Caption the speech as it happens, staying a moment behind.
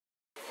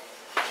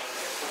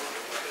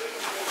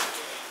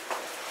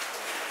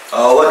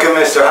Oh, look at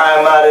Mr.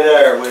 High-Mighty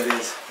there with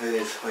his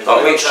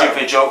Don't make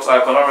stupid jokes,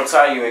 Icon. I'll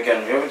retire you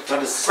again. Retire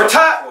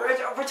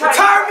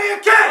me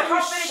again!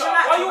 Why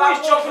are you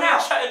always jumping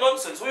out chatting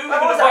nonsense? We even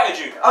invited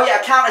you. Oh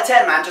yeah, count to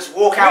 10, man. Just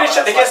walk out. I'm going to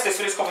check the guest list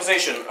for this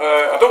conversation.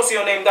 I don't see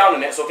your name down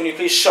on it, so can you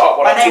please shut up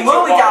while My name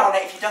will be down on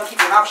it if you don't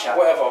keep your mouth shut.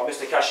 Whatever,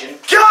 Mr. Cashin.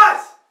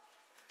 Guys!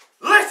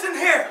 Listen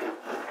here!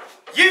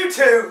 You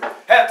two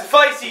have to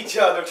face each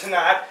other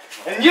tonight,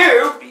 and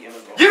you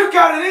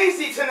got it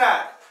easy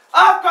tonight.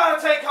 I've got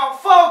to take on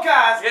 4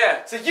 guys,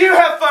 so you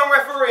have fun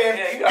refereeing,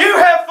 you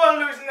have fun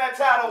losing that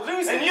title,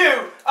 and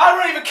you, I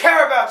don't even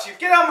care about you.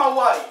 Get out of my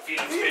way.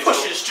 You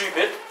pushing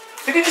stupid.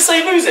 Did he just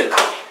say losing?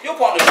 Your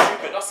partner's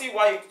stupid. I see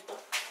why you...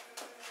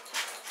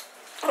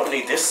 I don't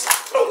need this.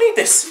 I don't need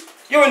this.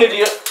 You're an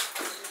idiot.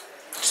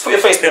 Just put your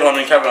face paint on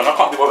and carry on. I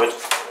can't be bothered.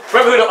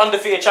 Remember who the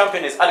undefeated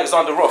champion is?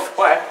 Alexander Roth.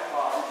 Why?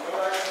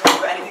 You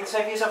got anything to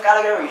say for yourself,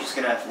 Gallagher, or are you just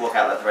going to walk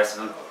out like the rest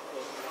of them?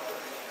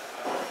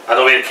 I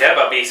don't really care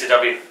about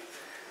BECW.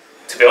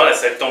 To be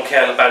honest, I don't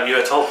care about you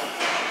at all.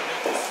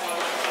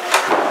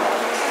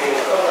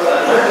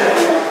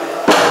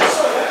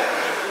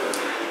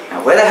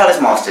 Now, where the hell is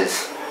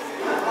Masters?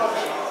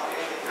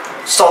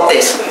 Stop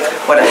this!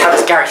 Where the hell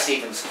is Gary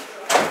Stevens?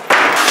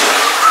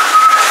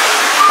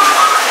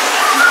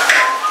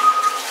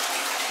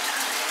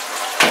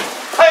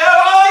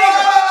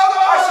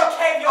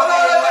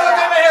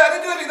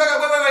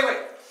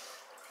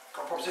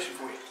 Got a proposition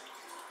for you.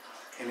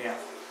 Hear me out.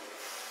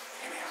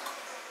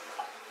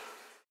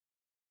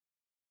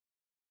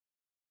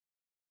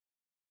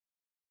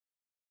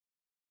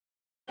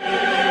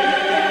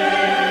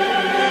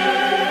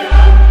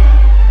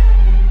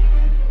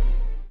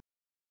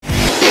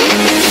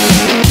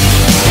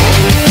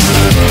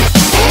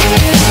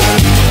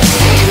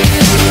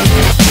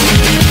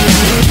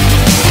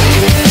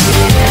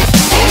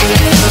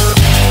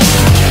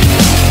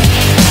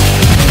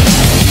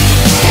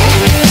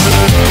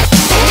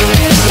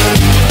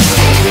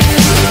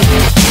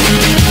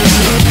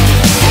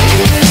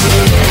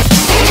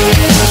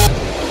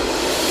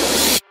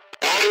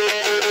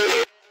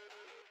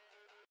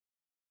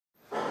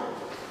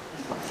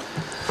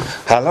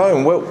 Hello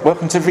and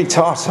welcome to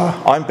Vitata.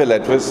 I'm Bill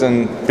Edwards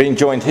and being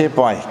joined here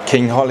by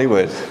King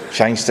Hollywood,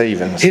 Shane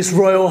Stevens. His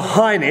Royal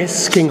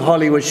Highness, King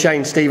Hollywood,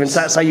 Shane Stevens.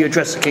 That's how you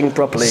address the King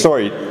properly.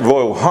 Sorry,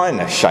 Royal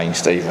Highness Shane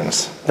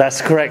Stevens.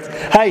 That's correct.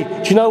 Hey,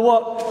 do you know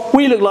what?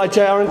 We look like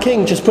JR and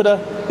King. Just put a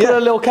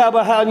little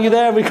cowboy hat on you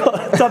there and we've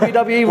got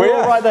WWE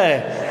Royal right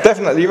there.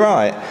 Definitely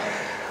right.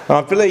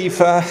 I believe...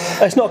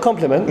 it's not a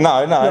compliment.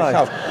 No,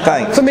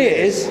 thanks. For me it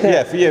is.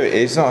 Yeah, for you it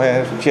is.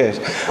 Cheers.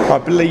 I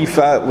believe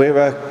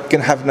we're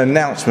going to have an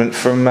announcement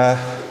from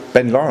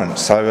Ben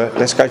Lawrence, so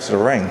let's go to the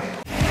ring.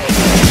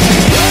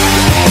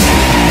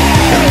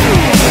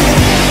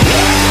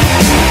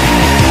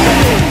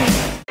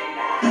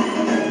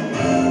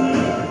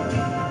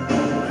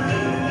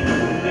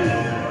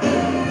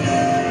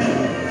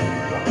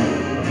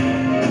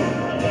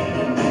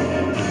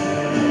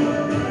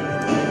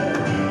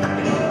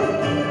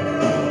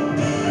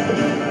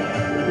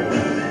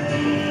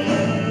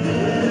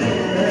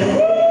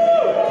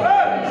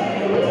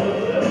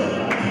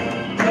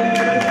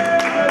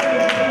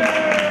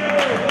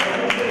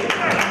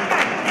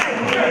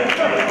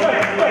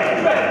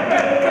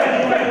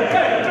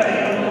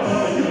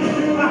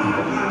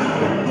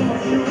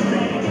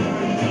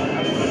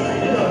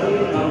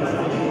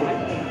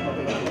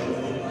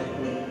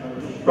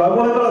 Right,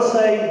 what I'm going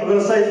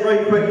to say is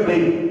very quickly.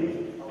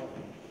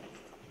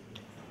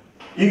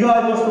 You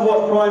guys must have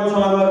watched Prime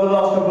Time over the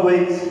last couple of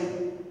weeks.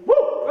 Woo!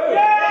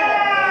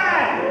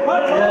 Yeah!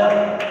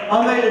 I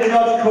made a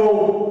judge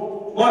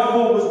call. My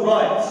call was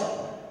right.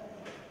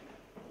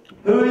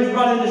 Who is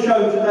running the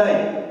show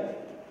today?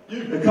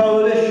 The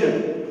Coalition.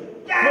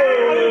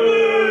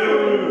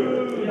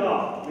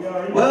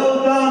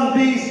 Well done,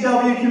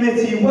 BECW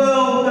committee.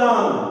 Well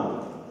done.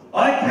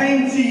 I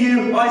came to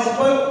you, I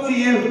spoke to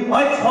you,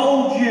 I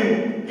told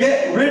you,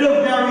 get rid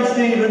of Gary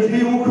Stevens,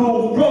 he will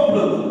cause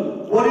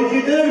problems. What did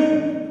you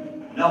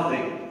do?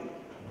 Nothing.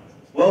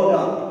 Well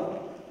done.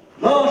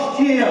 Last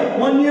year,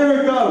 1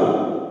 year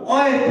ago,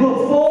 I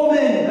put 4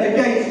 men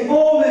against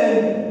 4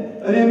 men,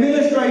 and the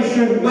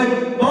administration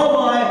went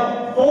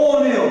bye-bye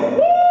 4-0.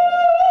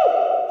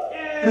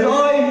 Because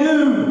I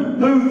knew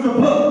who to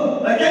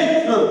put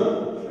against them.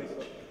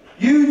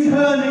 You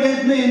turned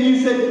against me and you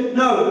said,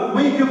 no,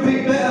 we can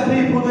pick better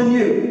people than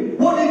you.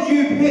 What did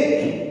you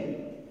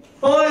pick?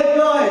 5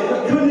 guys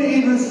that couldn't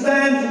even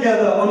stand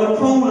together on a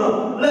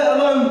corner, let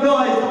alone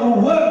guys that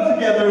will work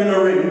together in a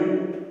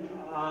ring.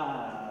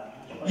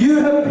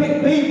 You have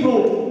picked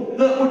people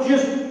that were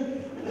just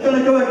going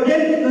to go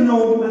against the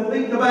norm and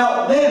think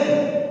about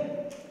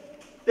them.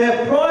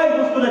 Their pride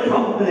was for the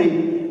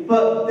company,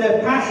 but their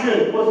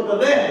passion was for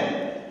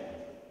them.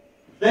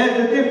 There's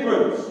the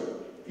difference.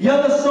 The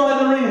other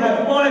side of the ring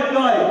had 5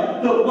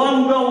 guys that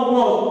one goal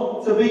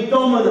was to be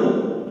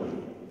dominant.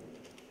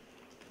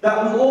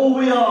 That was all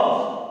we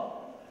asked.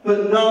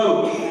 But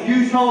no,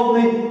 you told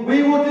me,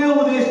 we will deal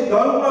with this,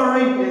 don't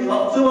worry, it's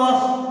up to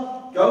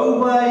us.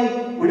 Go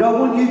away. We don't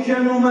want you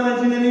general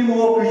managing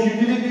anymore because you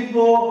did it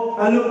before.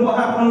 And look what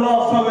happened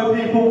last time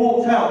when people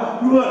walked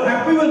out. You weren't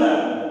happy with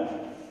that.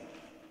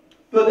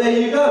 But there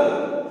you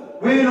go.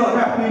 We're not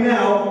happy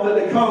now that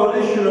the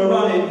coalition are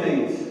running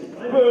things.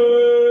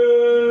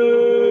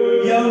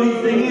 The only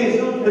thing is,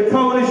 the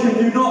coalition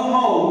do not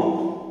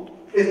hold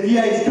is the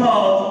ace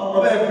card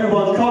of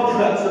everyone's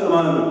contracts at the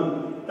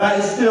moment. That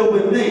is still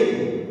with me.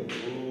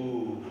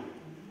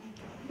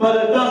 But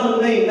it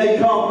doesn't mean they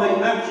can't make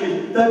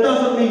matches. That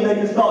doesn't mean they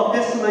can start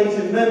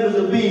decimating members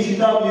of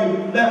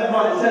BECW left,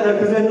 right and centre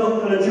because they're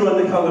not going to join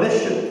the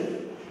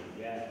coalition.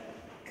 Yeah.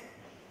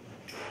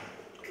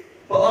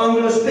 But I'm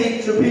going to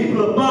speak to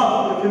people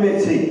above the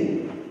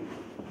committee.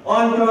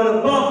 I'm going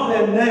above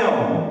them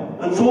now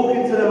and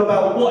talking to them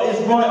about what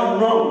is right and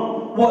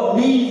wrong, what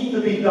needs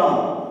to be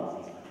done,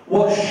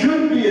 what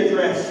should be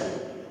addressed.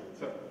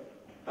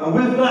 And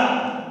with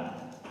that,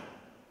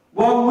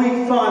 1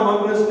 week's time,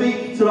 I'm going to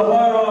speak to the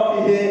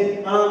hierarchy here,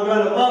 and I'm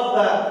going above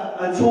that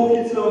and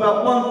talking to them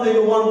about one thing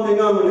and one thing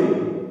only.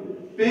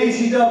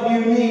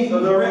 BECW needs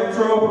a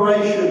director of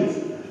operations.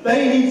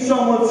 They need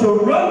someone to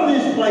run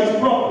this place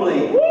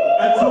properly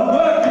and to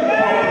work it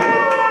properly.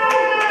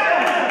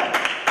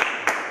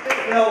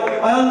 Now,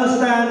 I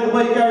understand the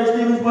way Gary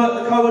Stevens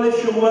work, the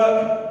coalition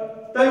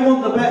work. They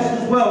want the best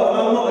as well, and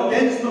I'm not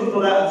against them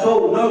for that at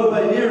all.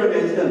 Nowhere near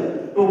against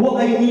them. But what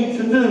they need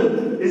to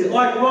do is,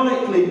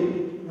 ironically,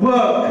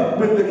 work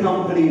with the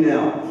company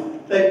now.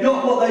 They've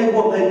got what they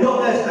want, they've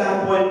got their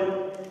standpoint,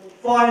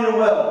 fine and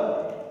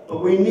well.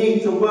 But we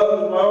need to work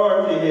with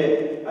priority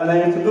here, and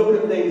they need to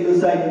look at things and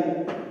say,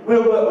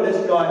 we'll work with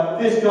this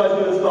guy's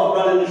going to start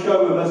running the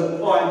show with us,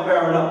 fine,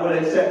 fair enough, we'll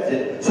accept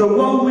it. So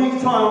 1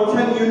 week's time, I'm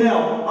telling you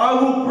now, I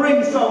will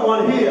bring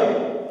someone here,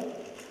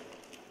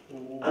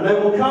 and they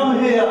will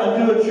come here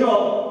and do a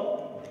job.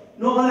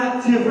 Not an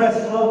active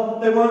wrestler.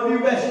 They won't be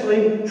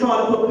wrestling,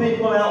 trying to put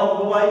people out of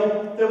the way.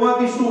 They won't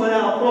be sorting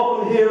out a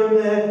problem here and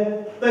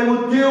there. They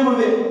will deal with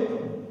it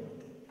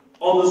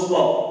on the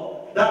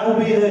spot. That will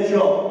be their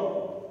job.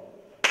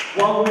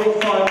 1 week's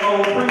time, I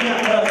will bring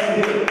that person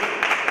here.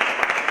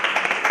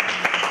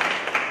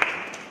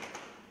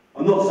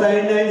 I'm not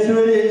saying names who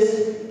it is.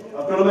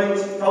 I've got to make a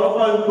couple of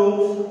phone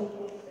calls,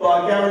 but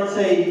I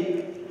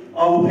guarantee I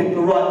will pick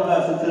the right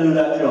person to do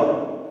that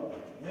job.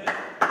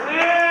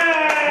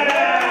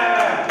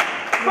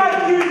 Thank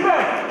you,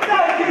 Brent!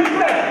 Thank you,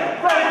 Brent!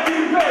 Thank you,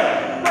 Brent!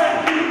 Thank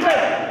you,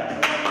 Brent!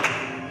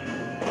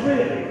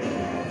 Really?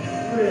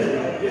 Really?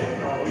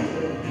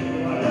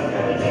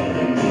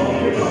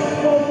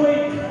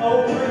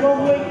 1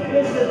 week,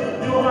 listen,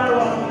 your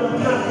hierarchy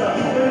doesn't matter.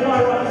 Your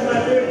hierarchy is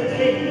there to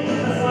keep.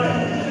 That's like,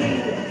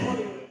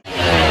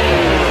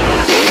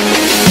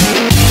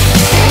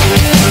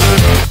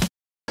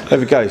 There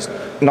we go.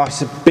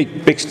 Nice,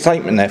 big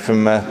statement there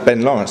from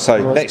Ben Lawrence. So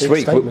nice next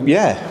week,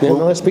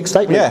 nice big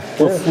statement.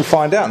 We'll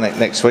find out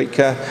next week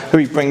who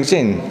he brings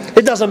in.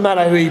 It doesn't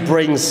matter who he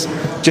brings.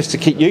 Just to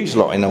keep you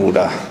lot in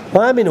order.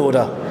 I am in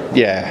order.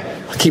 Yeah.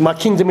 I keep my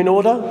kingdom in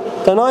order,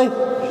 don't I?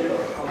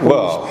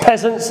 Well.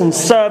 Peasants and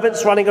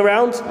servants running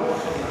around.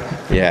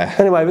 Yeah.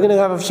 Anyway, we're going to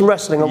have some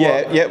wrestling.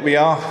 Yeah, we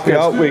are.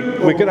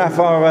 We're going to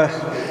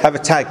have a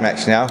tag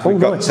match now. We've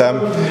got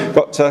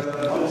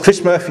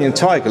Chris Murphy and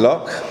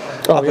Tigerloch.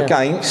 Up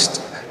against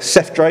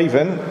Seth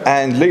Drayven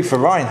and Luthor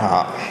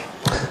Reinhardt.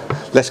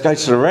 Let's go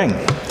to the ring.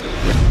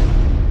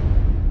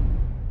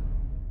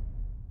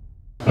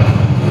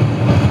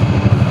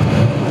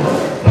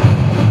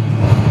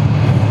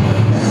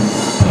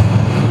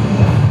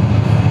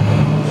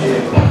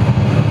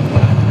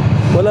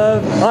 Well,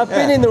 I've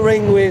been in the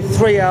ring with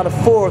 3 out of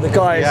 4 of the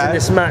guys in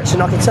this match,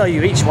 and I can tell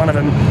you each one of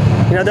them,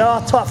 you know, they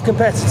are tough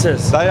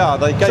competitors. They are.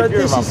 They gave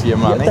you a run for your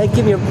money. They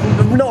give me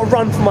not a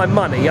run for my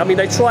money. I mean,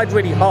 they tried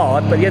really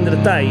hard, but at the end of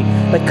the day,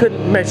 they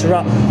couldn't measure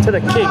up to the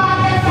king,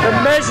 the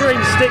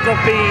measuring stick of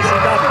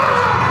BECW.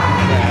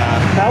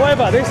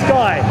 However, this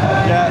guy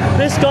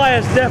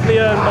has definitely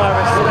earned my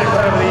respect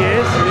over the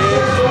years.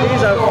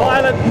 He's a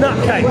violent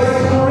nutcase.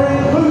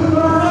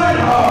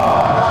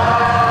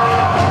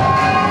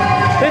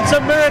 It's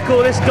a miracle.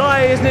 This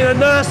guy isn't in a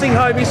nursing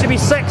home. He should be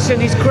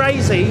sectioned. He's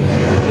crazy.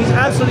 He's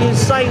absolutely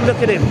insane. Look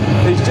at him.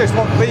 He's just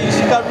what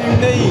BECW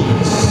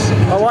needs.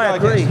 Oh, I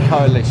agree.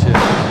 Coalition.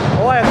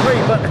 Oh, I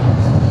agree. But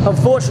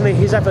unfortunately,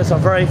 his efforts are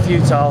very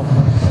futile.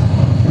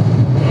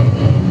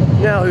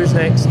 Now, who's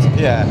next?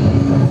 Yeah.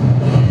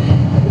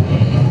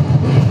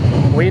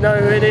 We know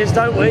who it is,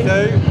 don't we? We do.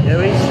 Yeah,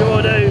 we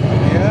sure do.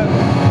 Yeah.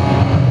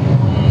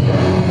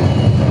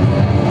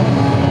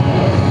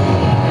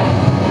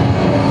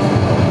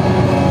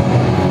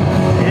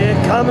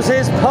 Comes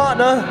his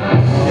partner.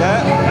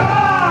 Yeah.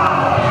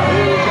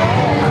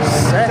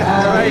 Seth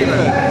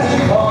Drayven.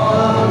 Well,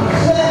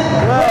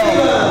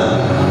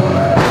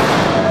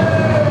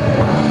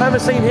 haven't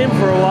seen him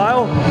for a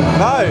while.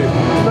 No.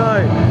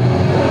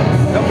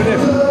 Not been here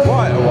for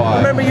quite a while. I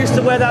remember he used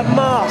to wear that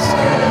mask.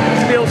 It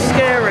used to be all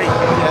scary.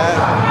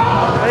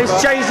 Yeah.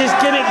 he's changed his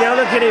gimmick now,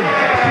 look at him.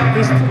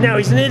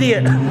 He's an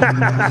idiot.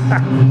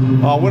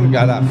 Oh, I wouldn't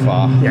go that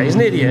far. Yeah, he's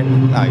an idiot.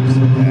 No,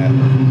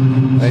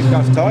 there he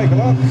goes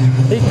Tigerloch.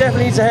 He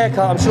definitely needs a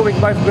haircut, I'm sure we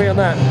can both agree on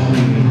that.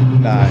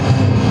 No.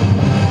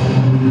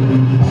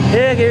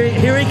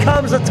 Here he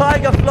comes, the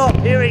Tiger Flop,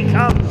 here he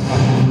comes.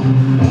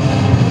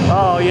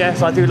 Oh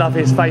yes, I do love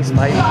his face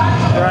paint.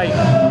 Great.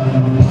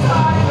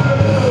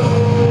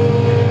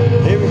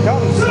 Here he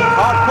comes,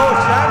 hardcore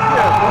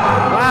champion.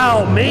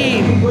 Wow,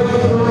 mean.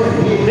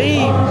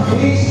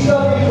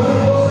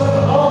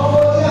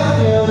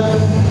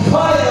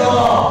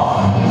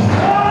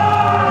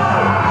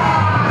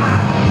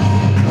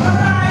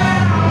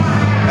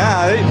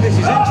 Now, this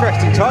is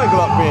interesting,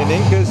 Tigerloch being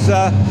in, because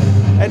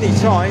any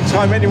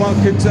time anyone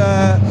could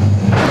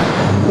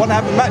want to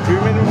have a match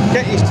with him and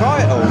get his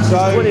title. So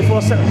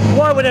 24/7.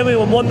 Why would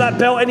anyone want that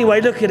belt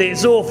anyway? Look at it,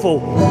 it's awful.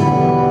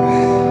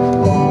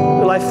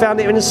 Well, I found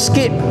it in a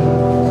skip.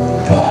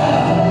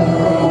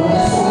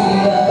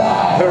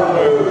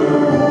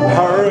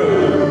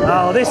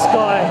 Oh, this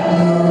guy.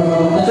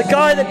 The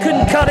guy that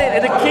couldn't cut it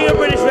in the King of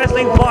British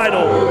Wrestling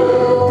final.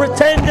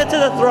 Pretender to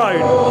the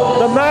throne.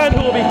 The man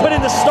who will be put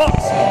in the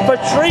stocks for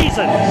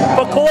treason,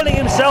 for calling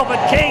himself a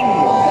king.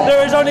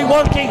 There is only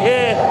one king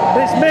here,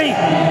 and it's me.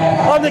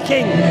 I'm the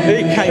king. Here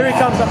he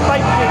comes, the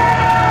fake king.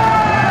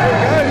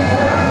 There we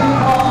go.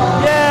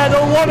 Yeah,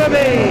 the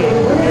wannabe.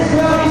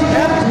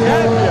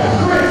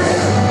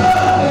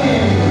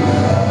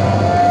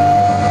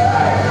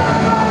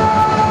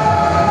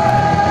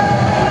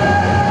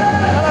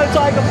 Hello,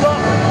 Tiger Flop.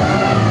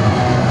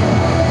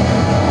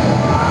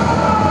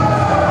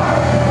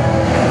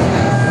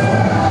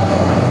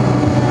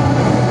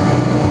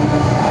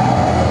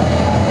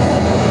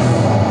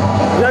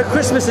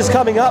 Christmas is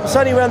coming up, it's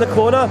only around the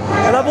corner,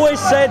 and I've always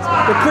said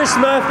that Chris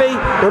Murphy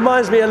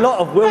reminds me a lot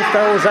of Will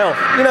Ferrell's Elf.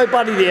 You know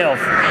Buddy the Elf?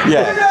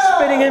 Yeah.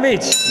 Spinning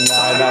image.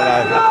 No.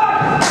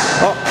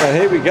 Oh, well,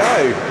 here we go.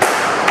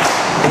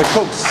 And of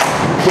course,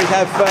 we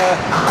have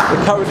the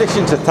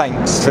coalition to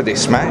thanks for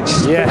this match.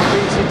 Yeah.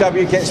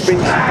 BECW against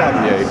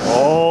BECW.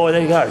 Oh,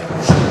 there you go.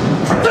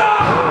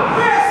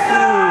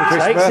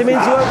 Takes him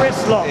into a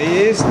wrist lock.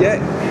 He is, yeah.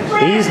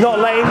 He's not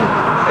letting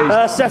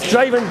Seth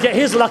Drayven get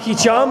his lucky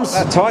charms.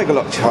 That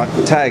Tigerloch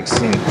tags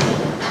in.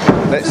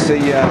 Let's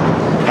see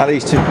how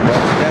these two can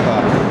work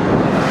together.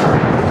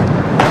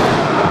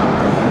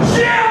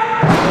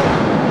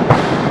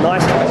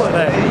 Nice combo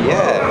there.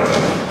 Yeah.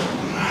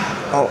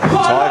 Oh,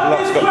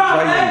 Tigerloch's got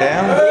Drayven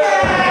down.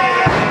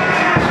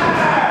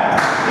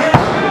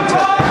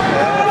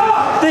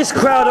 This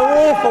crowd are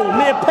awful.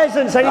 Mere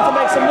peasants, they need to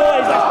make some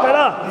noise. That's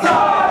better.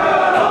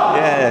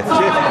 Yeah,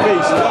 cheer for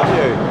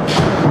BECW.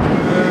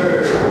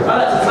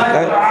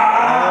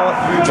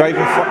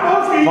 Drayven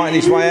fighting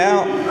his way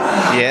out.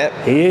 Yeah.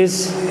 He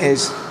is.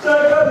 He's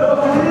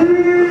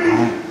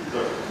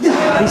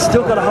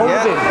still got a hold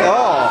of him.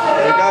 Oh,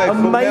 there we go.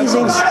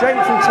 Amazing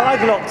strength from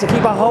Tigerloch to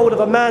keep a hold of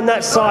a man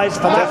that size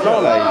for that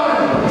long.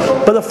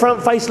 But the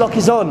front face lock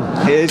is on.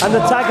 And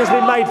the tag has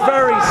been made.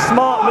 Very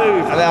smart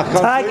move.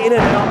 Tag in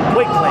and out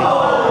quickly.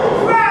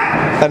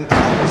 And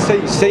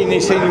seen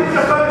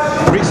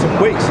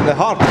recent weeks in the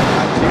hardcore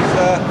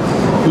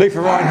matches,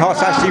 Luthor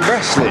Reinhardt's actually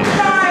wrestling.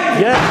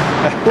 Yeah,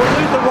 well,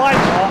 Luthor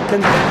Reinhardt can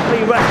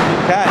definitely wrestle.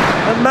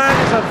 The man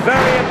is a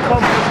very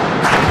accomplished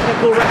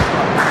technical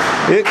wrestler.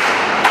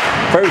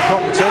 Very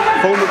competent,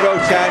 former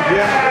world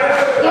champion.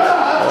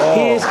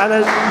 He is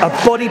a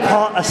body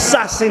part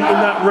assassin in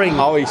that ring.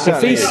 Oh, he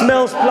certainly If he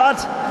smells blood,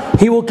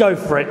 he will go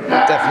for it.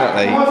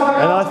 Definitely.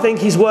 And I think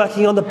he's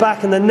working on the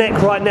back and the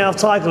neck right now of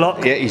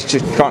Tigerloch. Yeah, he's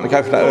just trying to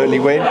go for that early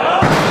win.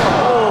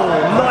 Oh,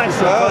 nice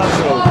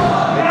reversal.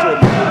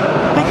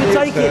 He can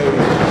take it.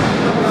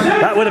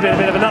 That would have been a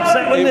bit of an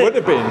upset, wouldn't it? It would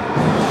have been.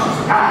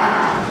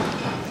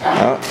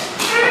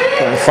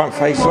 Front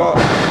face lock.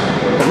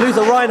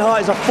 Luthor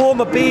Reinhardt is a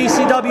former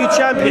BECW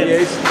champion. He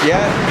is,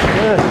 yeah.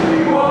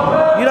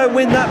 You don't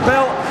win that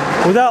belt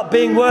without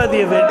being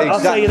worthy of it. Exactly. I'll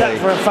tell you that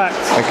for a fact.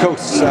 Of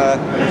course.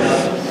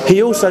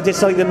 He also did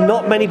something that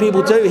not many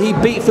people do. He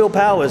beat Phil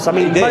Powers. I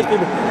mean, most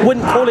people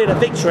wouldn't call it a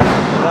victory.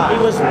 He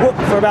was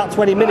whooped for about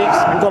 20 minutes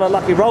and got a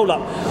lucky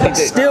roll-up. But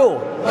still,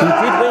 he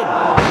did win.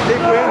 He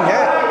did win,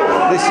 yeah.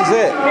 This is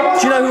it.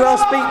 Do you know who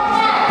else beat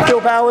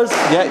Phil Powers?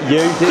 Yeah,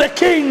 you did. The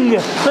King!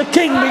 The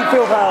King beat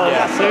Phil Powers.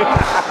 Yeah. That's who.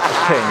 The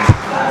King.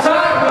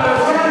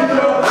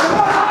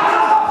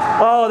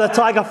 Oh, the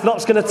Tiger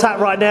Flop's going to tap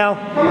right now.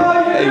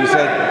 He's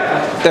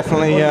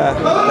definitely,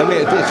 let me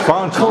at this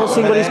front. Can't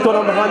see what he's got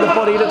on behind the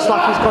body. Looks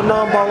like he's got an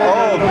armbar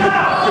on.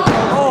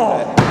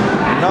 Oh,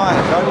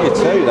 nice. Only a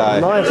two, though.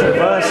 Nice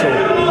reversal.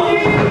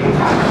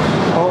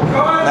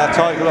 Now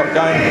Tigerloch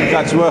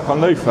going to work on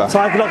Luthor.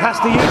 Tigerloch has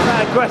to use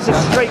that aggressive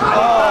streak. Oh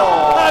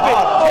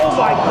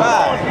my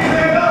God.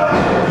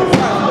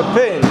 The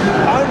pin.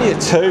 Only a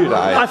two, though.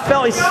 I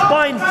felt his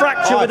spine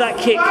fracture with that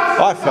kick.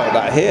 I felt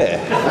that here.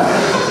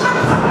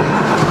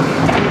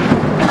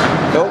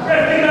 Oh,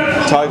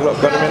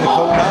 Tigerloch got him in the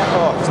corner.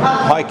 Oh,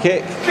 high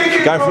kick.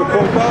 Going for a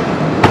bulldog.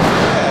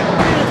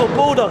 Beautiful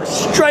bulldog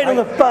straight on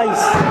the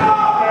face.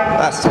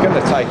 That's going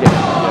to take it.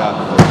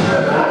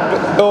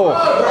 Yeah. Oh,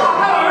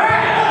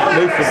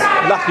 Luthor's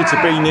lucky to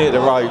be near the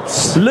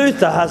ropes.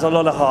 Luthor has a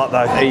lot of heart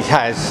though. He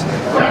has.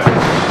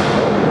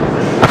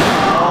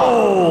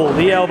 Oh,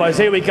 the elbows.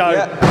 Here we go.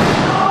 Yeah.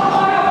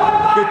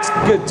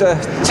 Good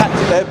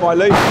tactic there by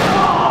Luthor.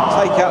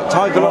 Take out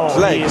Tigerloch's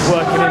legs. He is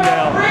working him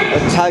now.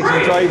 And tags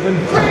and Drayven.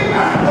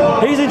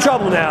 He's in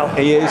trouble now.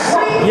 He is.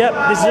 Yep,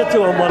 this is a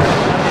 2-on-1.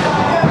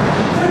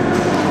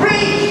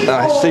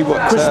 See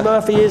what Chris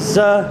Murphy is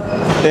yet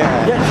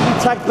to be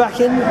tagged back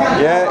in.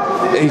 Yeah,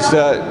 he's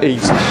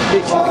itching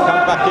to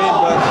come back in,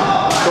 but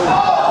cool.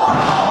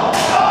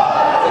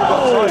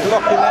 They've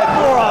got Tigerloch in there.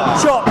 Forearm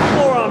chop,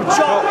 forearm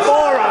chop,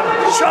 forearm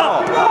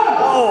chop.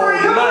 Oh,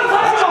 mate.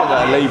 That's going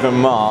to leave a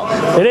mark.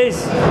 It is.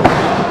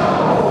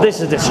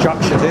 This is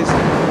destruction. It is.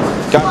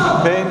 Going for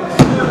the pin.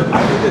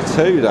 Only the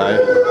 2 though.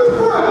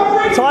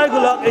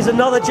 Tigerloch is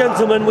another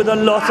gentleman with a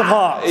lot of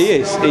heart. He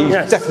is. He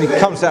definitely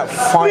comes out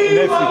fighting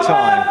every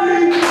time.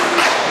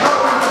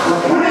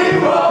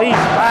 These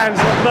fans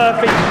want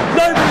Murphy.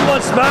 Nobody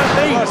wants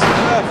Murphy.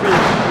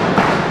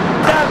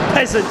 Damn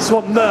peasants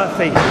want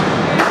Murphy.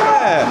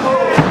 Yeah.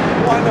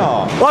 Why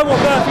not? I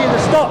want Murphy in the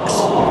stocks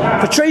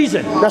for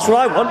treason. That's what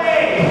I want.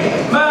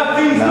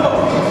 Murphy's not.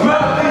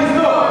 Murphy's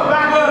not.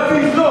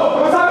 Murphy's not.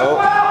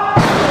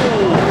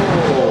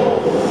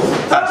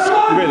 That's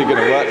really going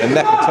to work the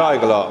neck of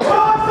Tigerloch.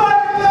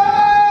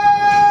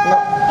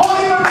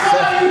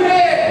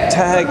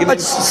 Tagging him.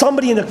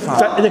 Somebody in the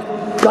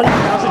bloody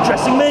house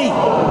addressing me.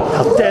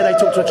 How dare they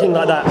talk to a king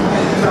like that?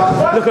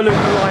 Look at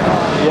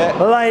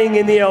Reinhardt laying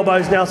in the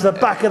elbows now to the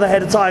back of the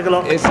head of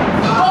Tigerloch. Leaving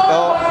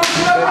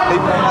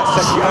on that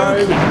second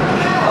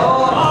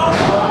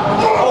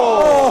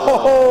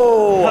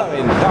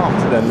going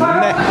after the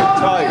neck of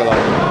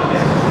Tigerloch.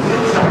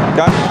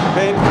 Going for the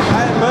pin,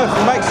 and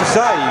Murphy makes a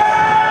save.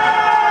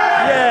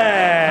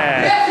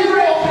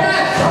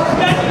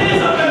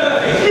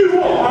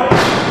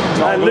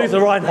 And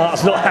Luthor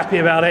Reinhardt's not happy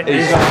about it.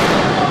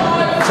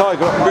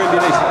 Tigerloch really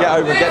needs to get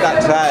over and get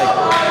that tag.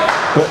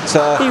 But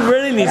he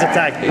really needs a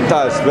tag. He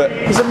does, but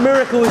it's a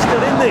miracle he's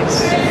still in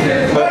this.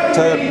 But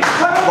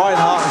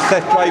Reinhardt and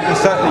Seth Drayven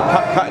certainly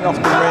cutting off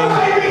the ring,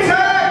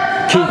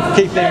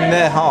 keeping him in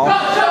their half.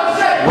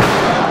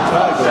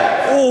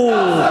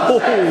 Oh,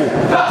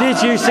 did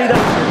you see that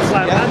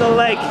slam and the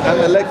leg? And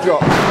the leg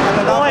drop.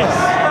 And nice.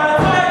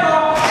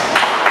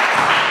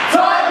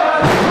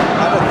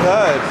 And a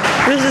third.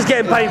 This is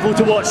getting painful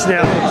to watch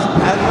now.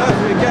 And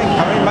Murphy again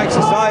coming, makes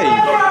a save.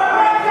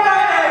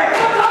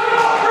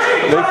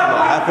 Luthor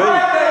not happy.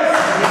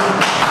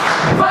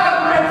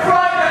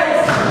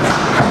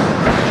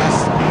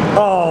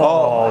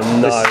 Oh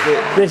no.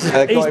 This is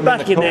he's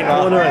back in their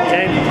corner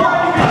again.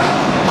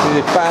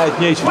 This is bad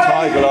news for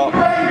Tigerloch.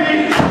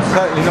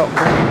 Certainly not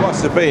where he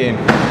wants to be in.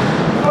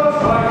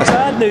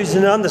 Bad news is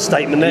an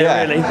understatement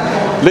there, really.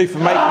 Luthor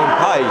making him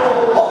pay.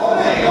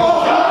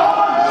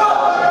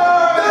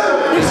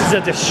 This is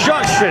a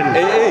destruction.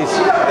 It is.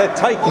 They're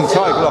taking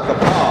Tigerloch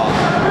apart.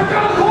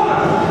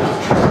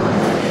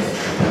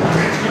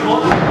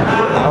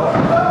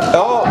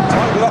 Oh,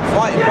 Tigerloch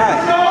fighting back.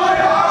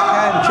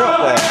 Backhand chop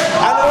there.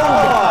 And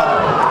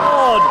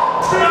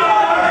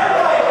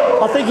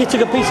I think he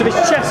took a piece of his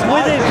chest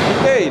with him.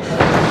 He did.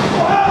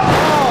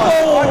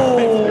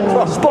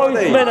 Both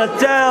men are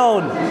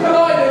down.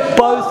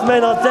 Both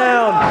men are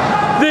down.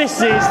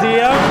 This is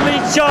the only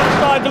chance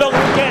Tigerloch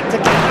will get to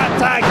get that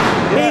tag.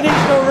 He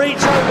needs to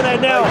reach over there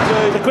now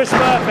to Chris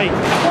Murphy.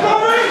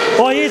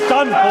 Oh, he is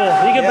done for.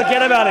 You can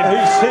forget about him.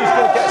 Who's going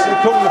to get to the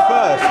corner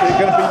first? Is it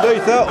going to be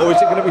Luthor or is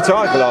it going to be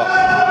Tigerloch?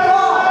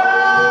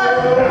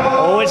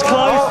 Oh, it's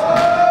close.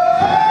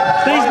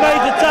 He's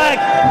made the tag.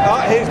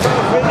 Here's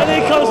Murphy. And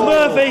here comes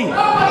Murphy.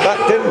 That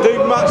didn't do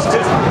much to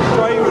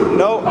Drayven.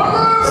 No.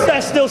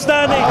 Seth's still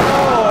standing.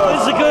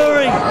 There's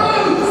Zaguri.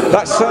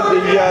 That's certainly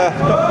made it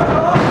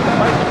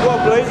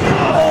wobbly.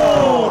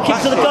 Oh,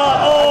 kick to the guard.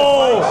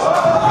 Oh,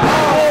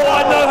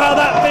 I know how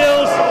that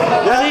feels.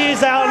 And he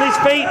is out on his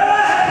feet.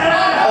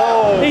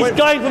 He's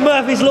going for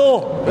Murphy's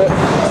Law.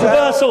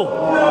 Reversal.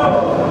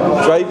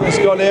 Drayven's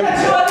gone in.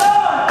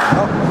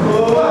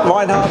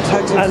 Reinhardt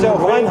tagged himself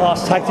in.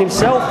 Reinhardt's tagged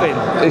himself in.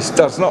 This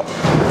does not.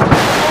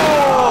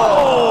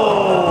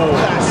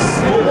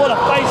 What a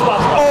face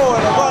buster.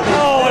 And a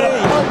running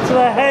and a punch to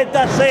the head.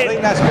 That's it. I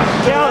think that's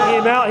Count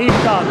him out.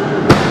 He's done.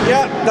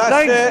 Yeah, that's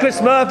Thanks, it.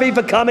 Chris Murphy,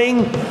 for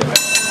coming.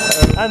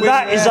 And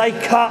that is a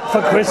cut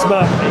for Chris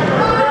Murphy.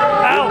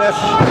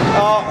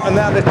 Ouch. And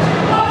now they're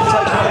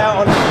taking it out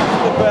on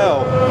the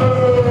bell.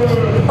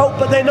 Oh,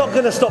 but they're not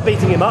going to stop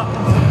beating him up.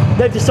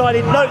 They've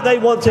decided, no, they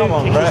want to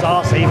kick his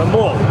ass even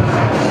more.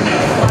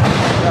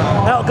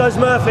 Out goes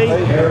Murphy.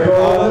 Seth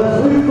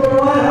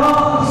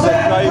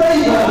Drayven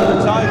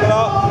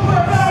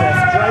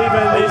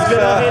is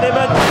going to hit him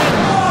again.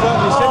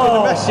 Certainly sending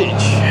a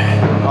message,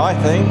 I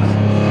think.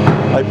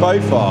 They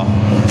both are.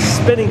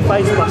 Spinning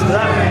face buster.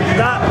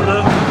 That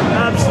looked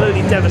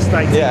absolutely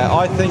devastating. Yeah,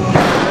 I think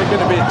they're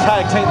going to be a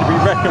tag team to be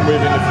reckoned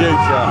with in the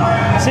future.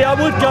 See, I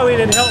would go in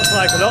and help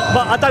Cyclone,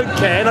 but I don't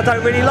care and I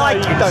don't really like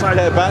it. You don't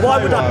care about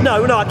why would I?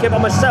 No, I care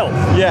about myself.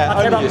 Yeah,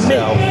 I care about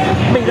yourself.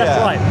 me. That's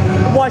right.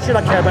 Why should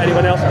I care about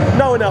anyone else?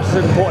 No one else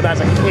is important as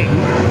a king.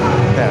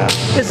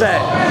 Yeah. Is there?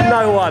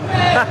 No one.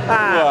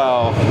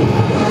 Well.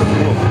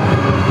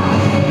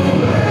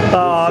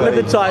 Oh, look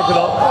at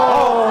Tigerloch.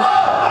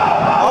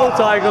 Oh,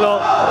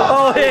 Tigerloch.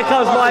 Oh, here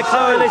comes my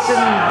coalition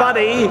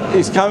buddy.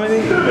 He's coming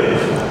in.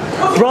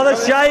 Brother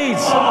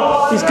Shades.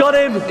 He's got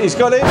him. He's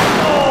got him.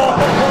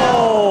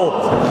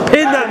 Oh,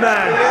 pin that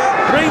man.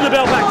 Bring the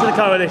belt back to the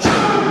coalition.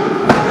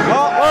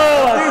 Oh,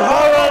 a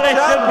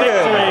coalition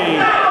victory.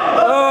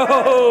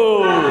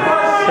 Oh,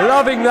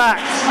 loving that.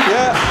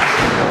 Yeah.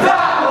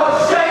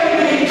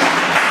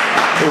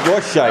 It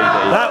was shady.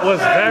 That was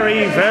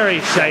very,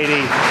 very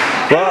shady.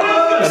 But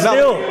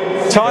still,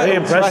 very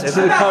impressive.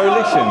 To the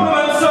coalition.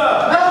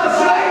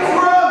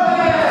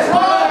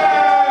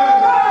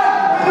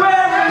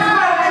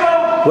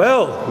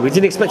 Well, we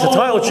didn't expect a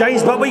title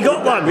change, but we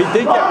got one. We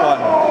did get one.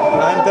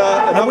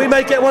 And we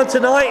may get one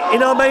tonight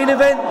in our main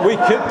event. We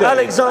could do.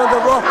 Alexander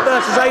Roth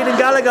versus Aiden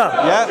Gallagher.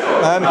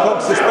 Yeah, and of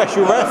course the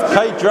special ref,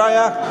 Cade,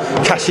 Dreyer,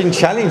 cash-in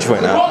challenge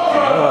winner.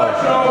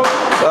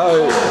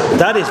 So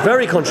that is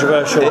very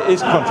controversial. It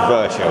is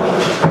controversial.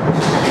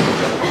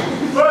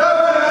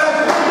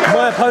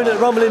 My opponent,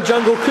 Rumbling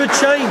Jungle, could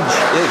change.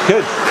 It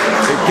could.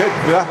 It could.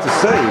 We'll have to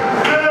see.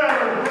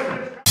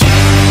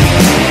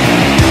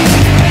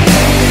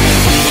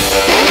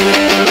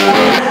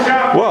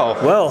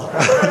 Well,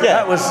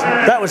 yeah,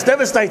 that was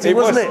devastating,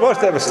 wasn't it? It was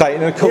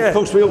devastating, and of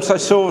course we also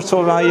saw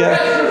sort of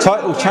a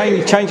title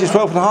change as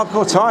well for the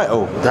hardcore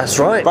title. That's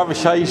right. Brother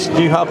Shay's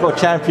new hardcore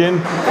champion,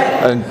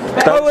 and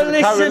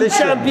coalition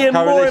champion.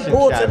 More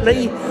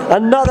importantly,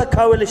 another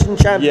coalition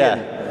champion.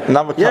 Yeah,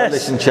 another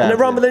coalition champion. And the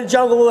Rumbling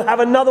Jungle will have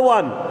another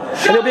one,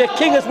 and he'll be a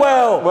king as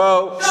well.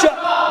 Well,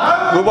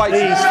 we'll wait.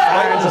 These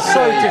fans are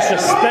so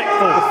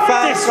disrespectful. The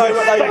fans know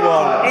what they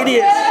want.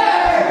 Idiots.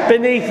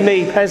 Beneath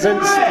me,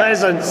 peasants.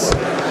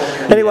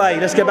 Anyway,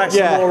 let's get back to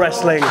some more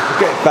wrestling.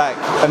 Get back.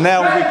 And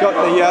now we've got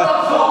the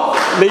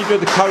leader of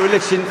the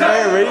coalition,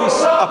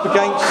 Aries, up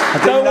against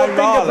Deano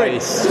Marley.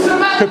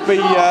 Could be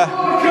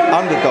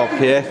underdog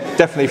here,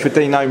 definitely for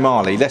Deano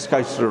Marley. Let's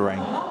go to the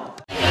ring.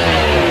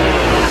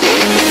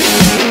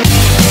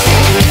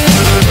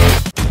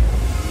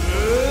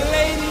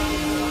 Ladies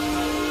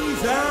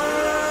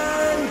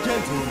and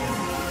gentlemen,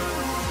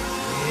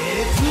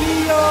 it's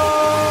your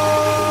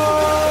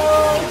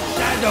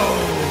shadow.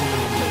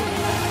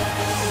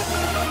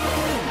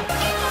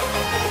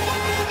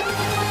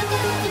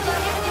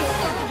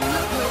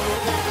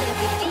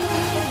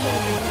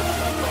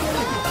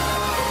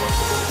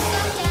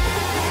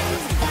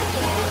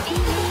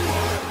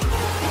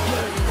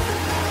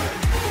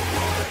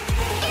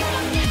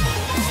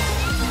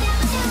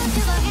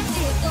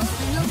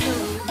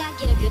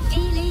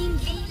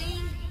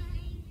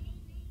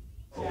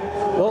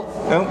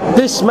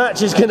 This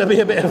match is going to be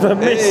a bit of a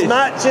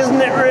mismatch, isn't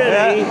it,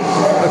 really?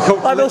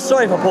 Yeah. I feel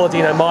sorry for poor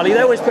Deano Marley.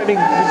 They always put me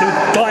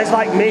with guys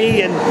like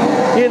me and,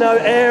 you know,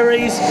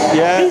 Aries.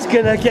 Yeah. He's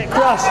going to get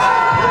crushed.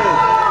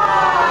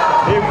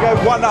 Here we go,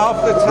 one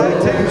after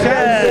tag team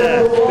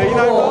champion,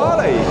 Deano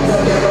Marley.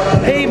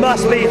 He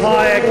must be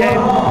high again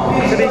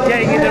to be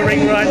getting in the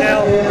ring right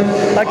now.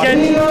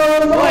 Against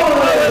my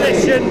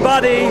coalition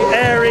buddy,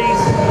 Aries.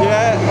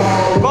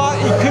 Yeah, but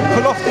he could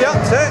pull off the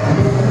upset.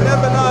 You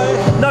never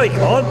know. No, he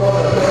can't.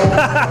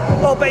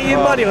 I'll bet you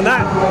money on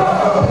that.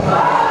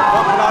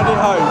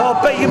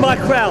 I'll bet you my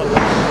crown.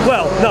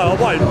 Well, no, I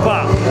won't,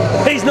 but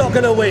he's not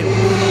going to win.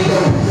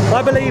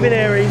 I believe in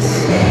Aries.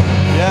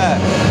 Yeah.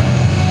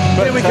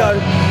 Here we go.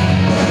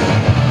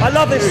 I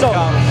love this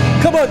song.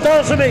 Come on,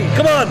 dance with me.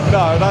 Come on.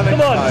 No,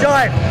 come on,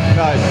 jive.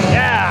 No.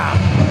 Yeah.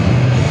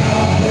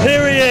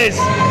 Here he is.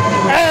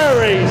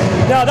 Aries.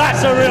 Now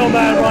that's a real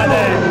man right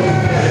there.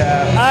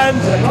 Yeah. And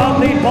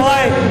accompanied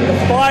by the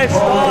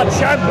 5-star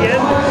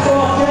champion,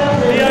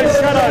 Leo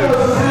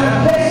Shadows.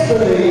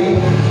 Destini,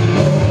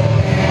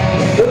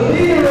 the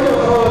leader of the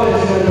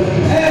coalition,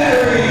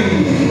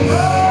 Aries.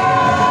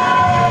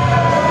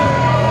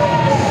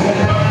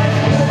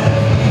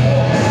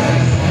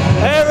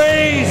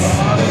 Aries!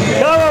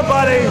 Come on,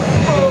 buddy!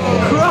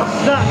 Crush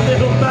that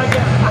little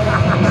bagger!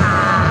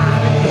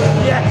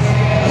 Yes!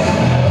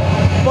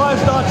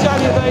 5-star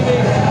champion, baby!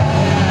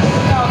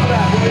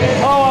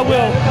 Oh, I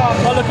will.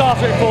 I'll look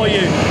after it for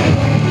you.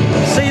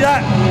 See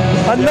that?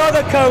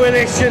 Another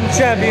coalition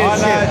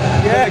championship.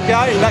 Yeah,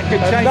 again, that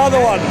could change.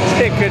 Another one.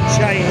 It could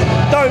change.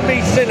 Don't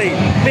be silly.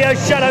 Leo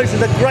Shadows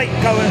is a great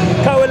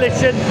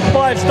coalition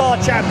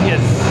 5-star champion.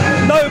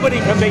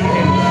 Nobody can beat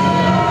him.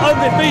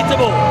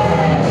 Undefeatable.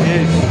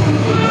 He is.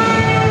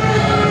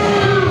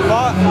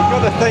 But you've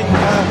got to think,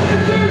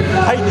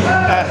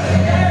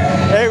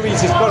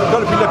 Aries has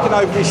got to be looking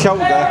over his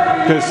shoulder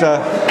because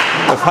of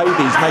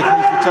Hades making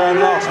his return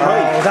last week.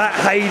 Oh, that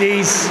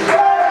Hades.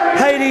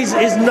 Hades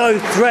is no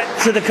threat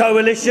to the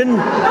coalition.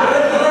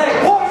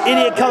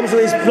 Idiot comes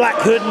with his black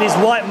hood and his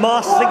white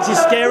mask, thinks he's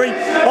scary.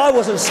 I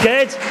wasn't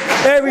scared.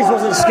 Aries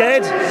wasn't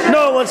scared.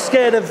 No one's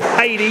scared of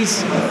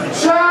Hades.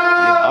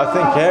 I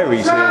think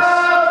Aries is.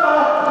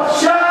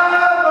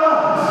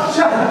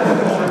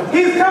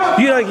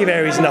 You don't give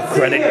Aries enough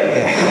credit.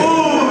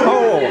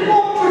 Oh,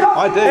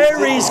 I do.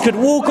 Aries could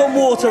walk on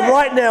water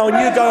right now and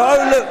you go,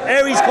 oh look,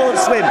 Aries can't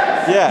swim.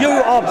 Yeah. You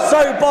are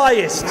so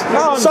biased.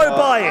 No, so not.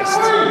 biased.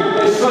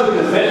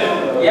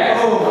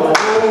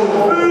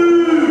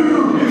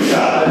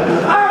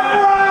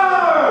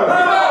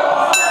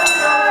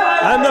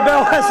 And the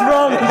bell has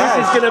rung. This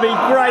is going to be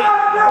great.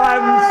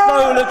 I'm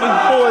so looking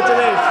forward to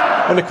this.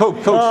 And of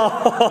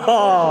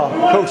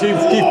course,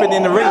 you've been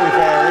in the ring with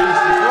Aries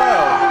as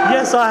well.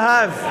 Yes, I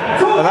have.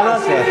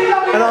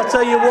 And I'll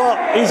tell you what,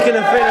 he's going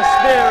to fit a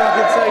spear, I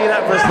can tell you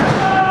that for a second.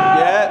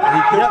 Yeah,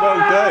 he could well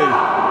do.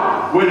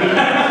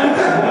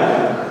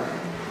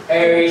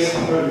 Aries.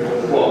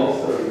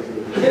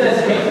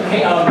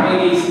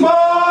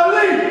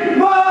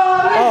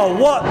 Oh,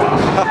 what?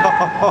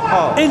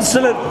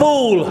 Insolent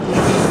fool!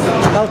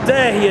 How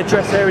dare he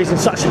address Aries in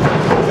such a...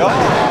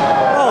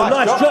 Oh,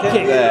 nice drop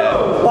kick.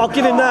 I'll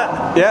give him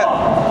that. Yeah.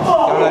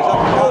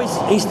 Oh,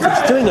 he's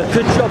doing a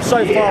good job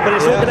so far, but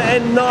it's all going to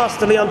end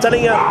nastily, I'm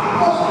telling you.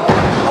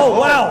 Oh,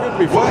 wow.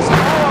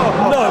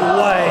 No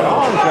way.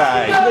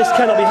 This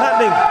cannot be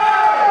happening.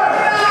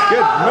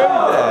 Good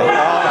move there.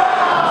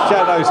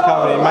 Shadow's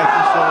coming in,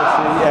 making sure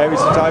Aries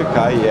is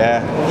okay,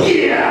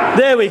 yeah.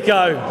 There we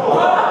go.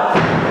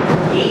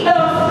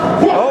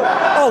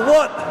 Oh,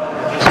 what?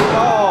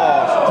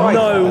 Oh,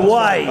 no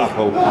way.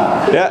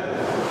 Yeah.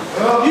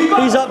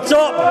 He's up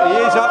top. He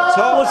is up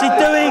top. What's he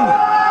doing?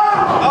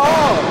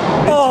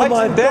 Oh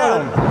my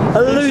God. A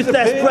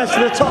Luthor's press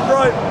from the top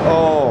rope.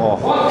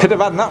 Oh, could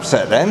have had an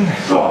upset then.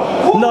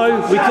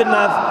 No, we couldn't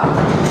have.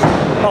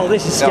 Oh,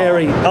 this is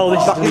scary. Oh,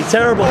 this is going to be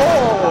terrible.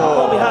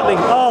 Can't be happening.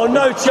 Oh,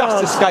 no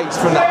chance. Just escapes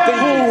from that DDT.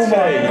 Oh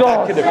my God.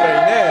 That could have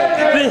been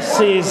it. This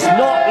is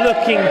not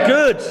looking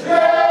good.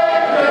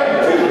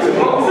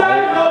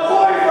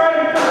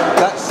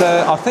 That's,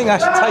 I think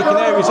that's taken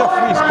Aries off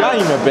his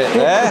game a bit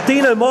there.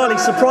 Deano Marley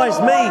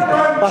surprised me.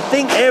 I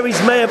think Aries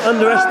may have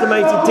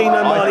underestimated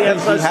Deano Marley ever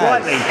so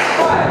slightly.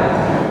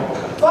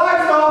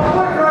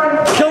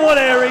 Come on,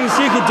 Aries,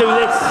 you can do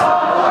this.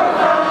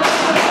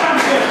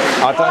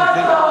 I don't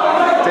think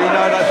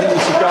he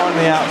should go on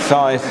the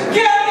outside.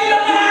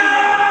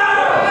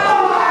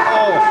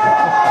 Oh,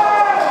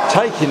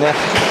 taking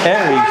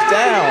Aries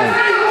down.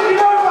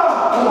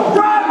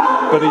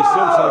 But he's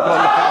also got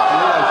to look out for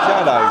Leo's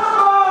shadows.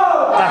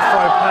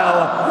 Afro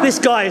power. This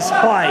guy is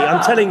high,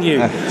 I'm telling you.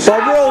 By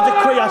royal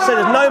decree, I said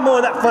there's no more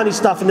of that funny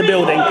stuff in the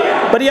building.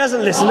 But he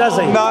hasn't listened, has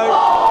he? No, he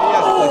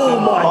hasn't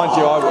listened. My Mind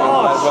you, I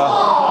wouldn't ever.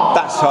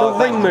 That's hard. The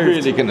ring moved.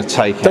 Really going to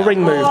take it. The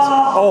ring moved.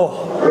 Oh.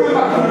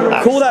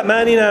 Call that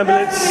man in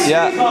ambulance.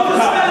 Yeah.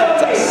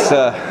 That's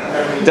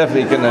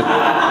definitely going to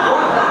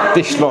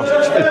dislodge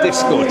a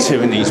disc or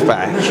two in his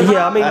back.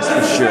 Yeah, I mean. That's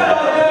for sure.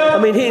 I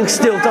mean, hitting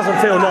steel doesn't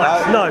feel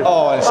nice. No.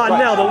 Oh, and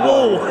now the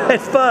wall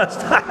head first.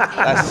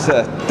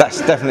 That's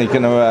definitely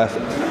going to.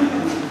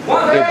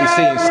 He'll be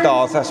seeing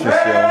stars, that's for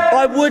sure.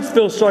 I would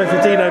feel sorry for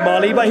Deano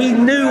Marley, but he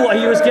knew what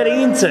he was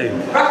getting into.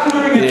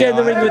 He'd get in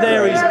the ring with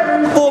Aries,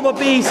 former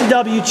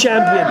BECW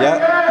champion,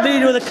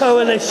 leader of the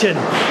coalition,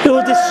 who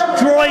will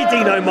destroy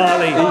Deano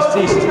Marley.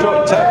 He's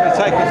totally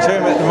taking to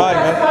him at the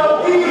moment.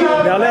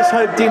 Now let's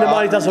hope Deano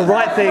Marley does the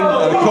right thing,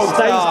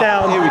 stays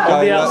down on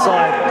the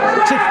outside.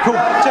 Typical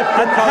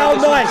and how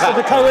nice of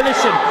the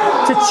coalition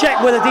to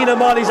check whether Deano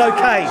Marley's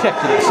okay.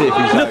 Checking to see if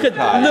he's look at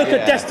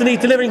Destini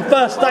delivering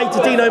first aid to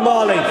Deano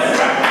Marley.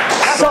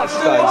 Such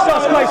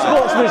great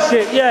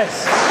sportsmanship,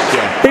 yes.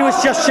 Yeah. He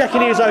was just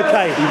checking he was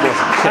okay. He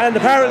wasn't. And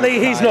apparently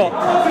he's not.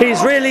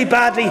 He's really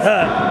badly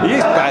hurt. He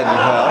is badly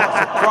hurt.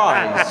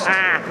 I'm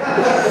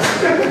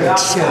surprised.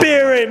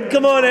 Spear him.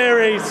 Come on,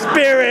 Aries.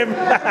 Spear him.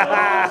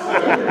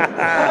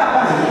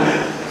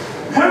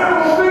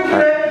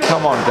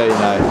 Come on,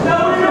 Deano.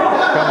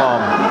 Come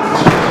on.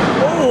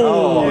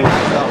 Oh, the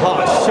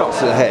hard shots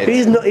to the head.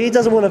 He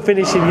doesn't want to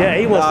finish him yet.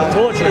 He wants to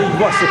torture him.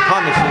 He wants to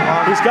punish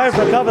him. He's going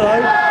for a cover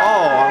though.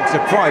 I'm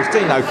surprised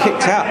Deano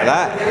kicked out of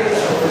that.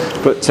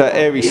 But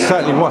Aries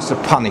certainly wants to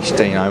punish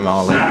Deano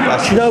Marley.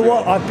 You know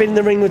what? I've been in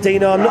the ring with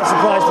Deano. I'm not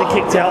surprised he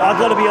kicked out. I've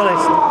got to be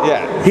honest.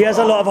 Yeah. He has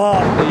a lot of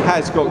heart. He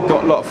has got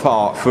a lot of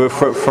heart. For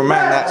a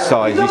man that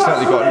size, he's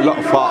certainly got a lot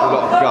of heart and a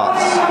lot of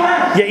guts.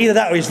 Yeah, either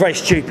that or he's very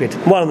stupid.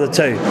 One of the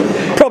two.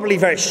 Probably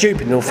very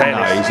stupid in all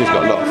fairness. No, he's just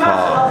got a lot of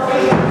heart.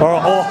 Or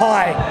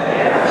high.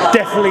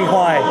 Definitely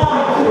high.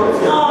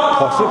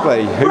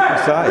 Possibly. Who can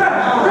say?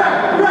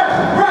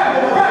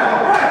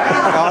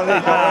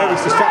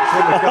 Aries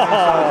distraction on the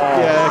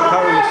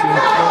coalition.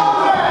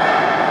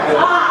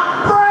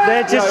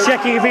 They're just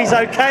checking if he's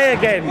okay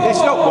again. It's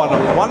not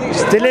one-on-one,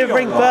 it's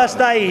delivering first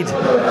aid.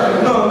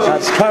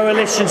 That's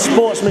coalition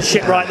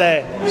sportsmanship right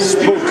there.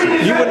 Sports.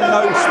 You wouldn't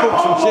know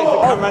sportsmanship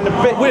that come around a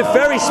bit. We're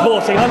very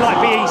sporting, unlike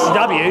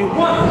BECW.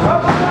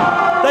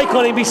 They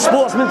can't even be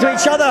sportsmen to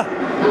each other.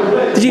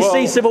 Did you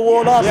see Civil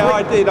War last week? Yeah,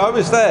 I did. I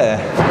was there.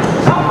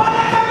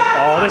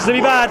 Oh, this will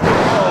be bad.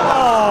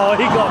 Oh,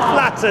 he got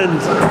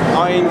flattened.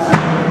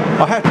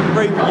 I have to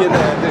agree with you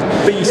there.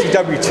 The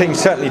BECW team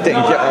certainly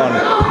didn't get on,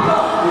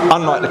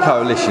 unlike the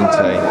coalition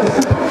team.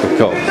 Of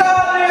course.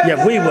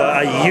 Yeah, we were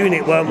a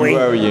unit, weren't we? We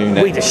were a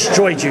unit. We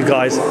destroyed you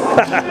guys.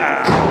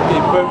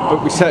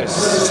 but we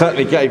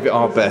certainly gave it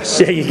our best.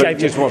 Yeah, you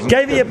gave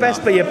it your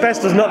best, but your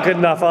best was not good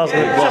enough. I was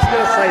just going to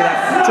say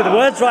that. To the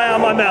words right out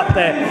of my mouth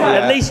there. Yeah.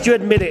 At least you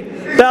admit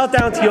it. Bow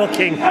down to your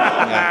king.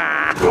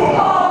 Yeah.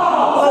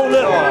 Oh,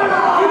 look.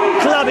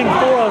 Clubbing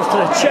forearms to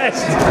the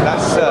chest.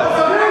 That's.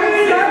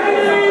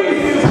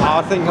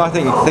 I think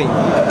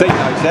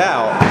Dino's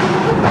out.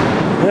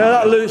 Yeah,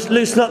 that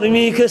loosen up the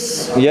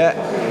mucus. Yeah.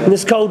 In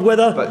this cold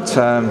weather. But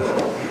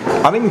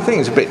I think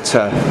it's a bit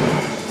of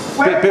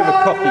a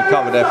cocky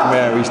cover there from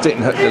Aries.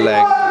 Didn't hook the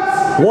leg.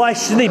 Why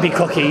shouldn't he be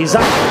cocky? He's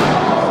up.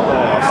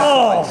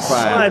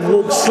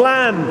 Sidewalk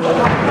slam.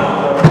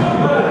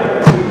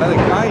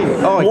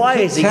 Why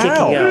is he kicking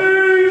out?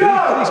 I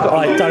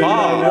don't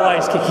know why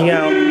he's kicking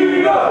out.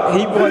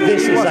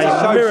 This is a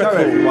miracle.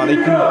 Everyone. He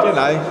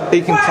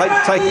can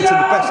take it to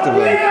the best of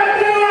them.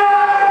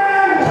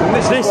 And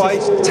this is why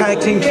he's tag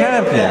team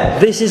champion.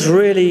 This is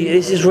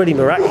really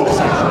miraculous.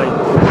 Actually,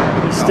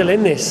 he's still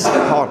in this.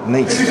 Hard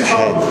knees to the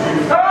head.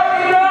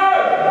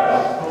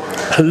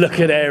 Look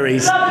at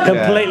Aries,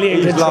 completely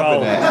in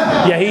control. Loving it.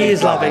 Yeah, he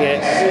is loving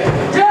it.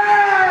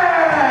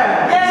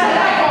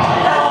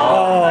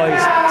 Oh,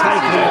 he's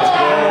taking it.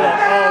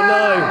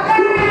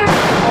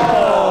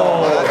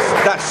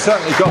 That's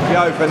certainly got me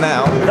over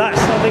now.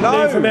 That's something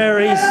new from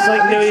Aries,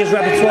 something new in his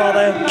repertoire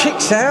there.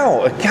 Kicks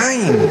out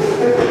again.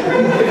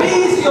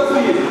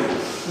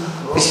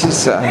 This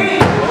is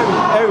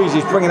Aries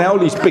is bringing out all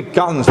these big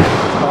guns.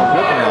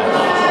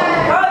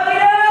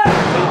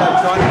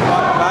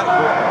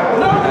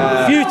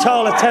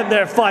 Futile attempt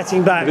there at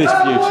fighting back. It is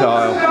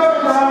futile.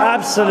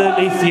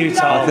 Absolutely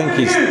futile. I think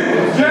he's. I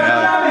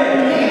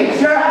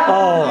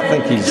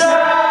think he's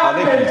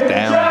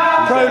down.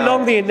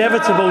 Prolong the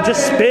inevitable.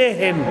 Just spear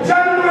him.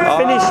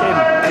 Finish him.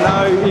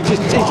 No, he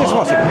just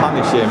wants to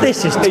punish him.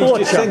 This is torture. He's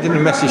just sending a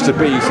message to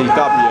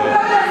BECW.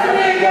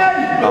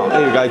 Oh,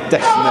 here we go,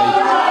 Destini.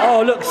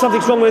 Oh, look,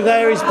 something's wrong with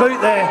Aries' boot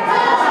there.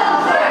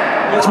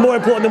 It's more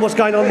important than what's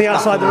going on the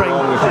outside the ring.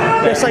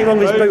 There's something wrong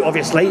with his boot,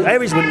 obviously.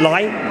 Aries wouldn't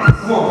lie.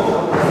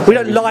 We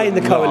don't lie in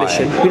the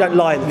coalition. We don't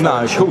lie in the coalition.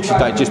 No, of course you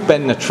don't. Just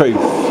bend the truth.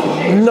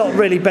 Not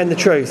really bend the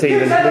truth,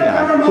 even.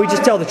 We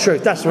just tell the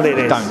truth. That's what it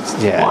is.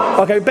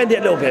 Okay, bend it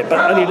a little bit, but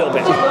only a little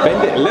bit.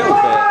 Bend it a little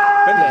bit.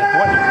 Bend it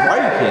when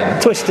you're breaking.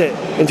 Twist it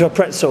into a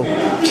pretzel.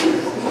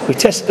 We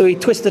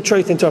twist the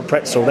truth into a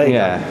pretzel. There you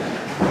go.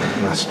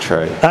 That's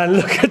true. And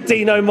look at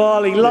Deano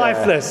Marley,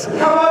 lifeless.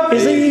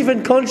 Is he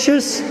even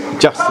conscious?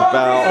 Just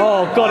about.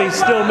 Oh God, he's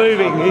still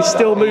moving. He's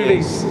still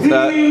moving.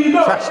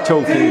 Trash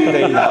talking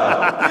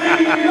Deano.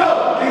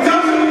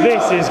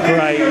 This is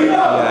great.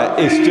 Yeah,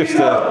 it's just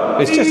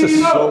a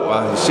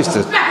slaughter. It's just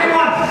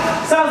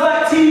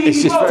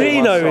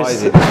very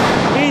one-sided.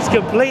 He's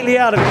completely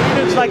out of it.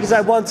 He looks like he's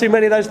had one too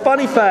many of those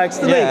funny fags,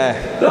 doesn't he?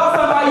 Last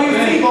time I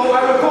used people,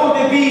 I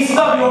recorded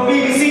BECW on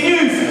BBC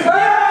News.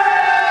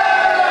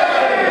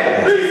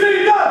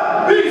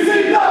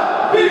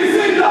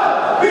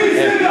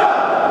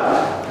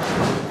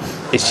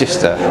 It's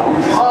just a.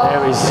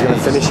 Aries going to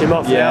finish him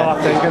off now,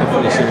 I think. He's going to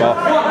finish him off.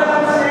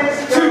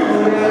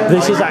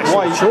 This is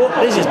actually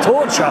this is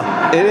torture.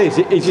 It is.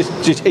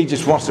 He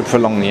just wants to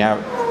prolong the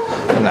out.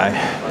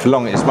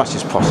 Prolong it as much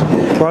as possible.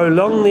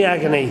 Prolong the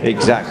agony.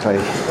 Exactly.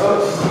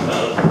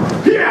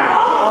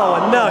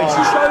 Oh no, he's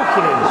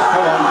choking him.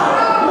 Come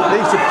on.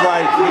 Needs to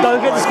break. Don't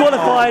get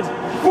disqualified.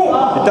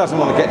 He doesn't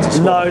want to get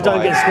disqualified. No,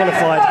 don't get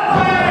disqualified.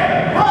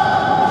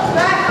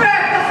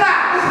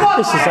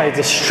 This is a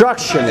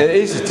destruction. It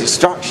is a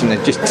destruction.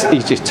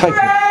 He's just taking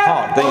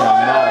apart Deano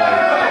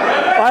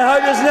Marley. I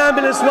hope there's an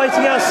ambulance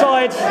waiting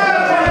outside.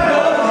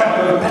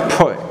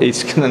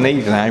 He's going to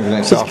need an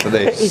ambulance after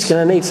this. He's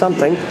going to need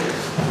something.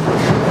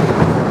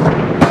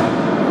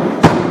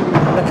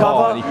 The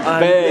cover. He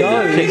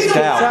barely kicked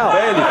out.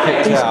 Barely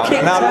kicked out.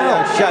 Now look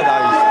at those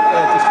shadows.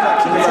 They're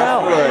distracting the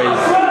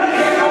referee.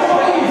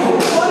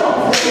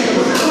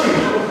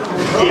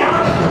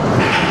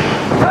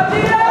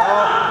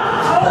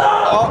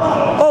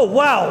 Oh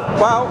wow!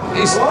 Wow!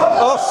 It's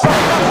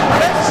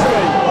leg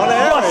sweep on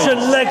Aries. Russian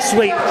leg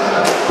sweep.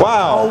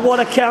 Wow! Oh, what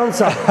a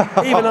counter!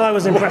 Even I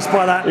was impressed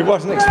by that. He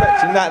wasn't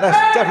expecting that. That's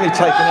definitely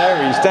taken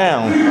Aries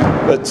down.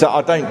 But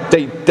I don't.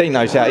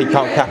 Dino's out. He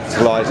can't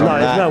capitalise on that. No,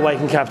 there's no way he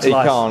can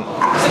capitalise. He can't.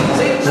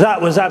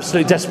 That was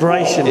absolute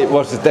desperation. It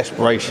was a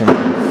desperation.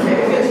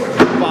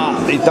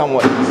 But he done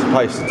what he was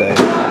supposed to do.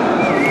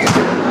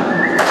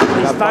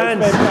 these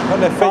fans.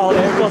 Oh,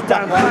 these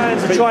goddamn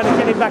fans are trying to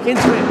get him back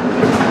into it.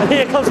 And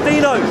here comes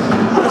Dino.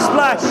 The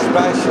splash.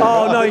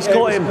 Oh no, he's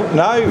caught him.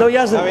 No, he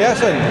hasn't. No, he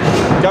hasn't.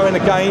 Going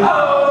again.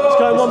 It's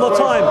going one more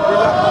time.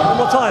 One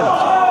more time.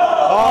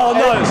 Oh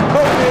no!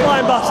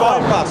 Spine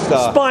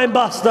buster. Spine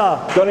buster.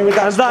 Got him with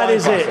that. And that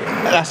is it.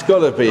 That's got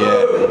to be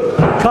it.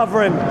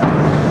 Cover him.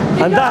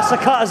 And that's a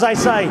cut, as they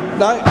say.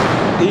 No,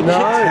 he kicked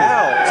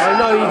out. I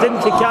know, he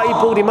didn't kick out, he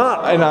pulled him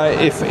up. I know,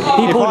 if he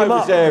pulled him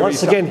up,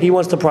 once again, he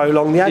wants to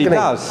prolong the agony. He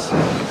does.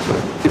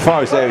 If I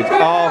was there, he's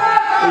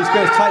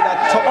going to take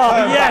that top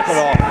turnbuckle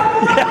off.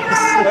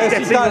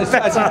 Yes.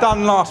 As he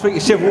done last week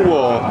at Civil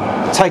War,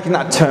 taking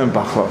that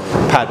turnbuckle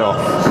pad off.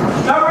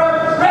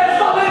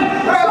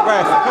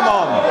 Ref, come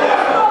on.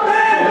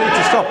 You need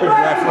to stop him,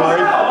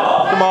 referee.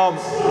 Come on.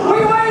 What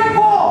are you waiting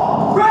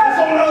for? Ref's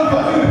all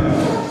over.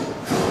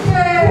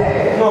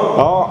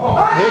 Oh,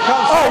 here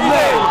comes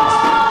Hades.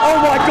 Oh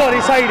my God,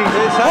 it's Hades.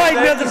 Hide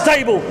me under the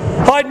table.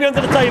 Hide me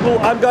under the table.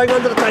 I'm going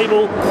under the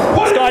table.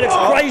 This guy looks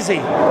crazy.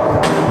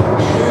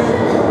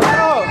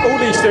 Oh, all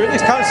he's doing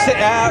is come sit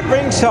out at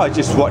ringside,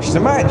 just watch the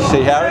match,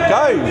 see how it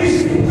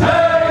goes.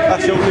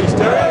 That's all he's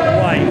doing.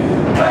 Wait.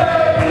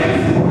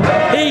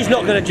 He's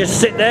not going to just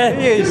sit there.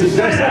 He is, he's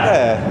going to sit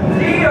there.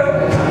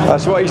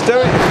 That's what he's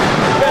doing.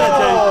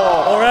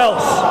 Or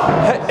else.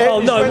 Oh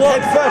no,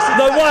 what?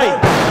 No way.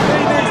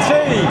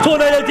 DDT.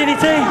 Tornado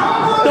DDT.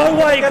 No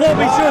way, it can't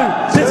be true.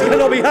 This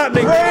cannot be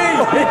happening. He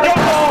got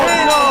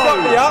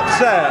the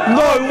upset.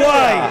 No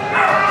way.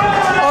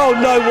 Oh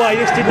no way,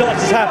 this did not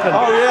just happen.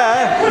 Oh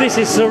yeah. This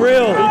is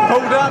surreal. He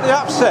pulled out the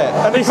upset.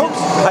 And of course,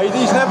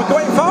 Hades never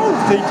got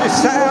involved. He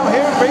just sat out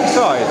here at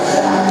ringside.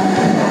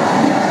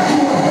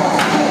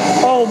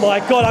 Oh my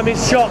God, I'm in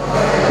shock.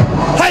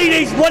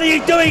 Hades, what are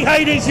you doing,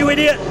 Hades, you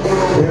idiot?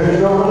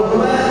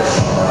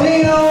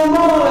 Deano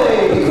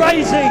Marley.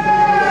 Crazy.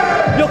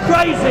 You're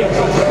crazy.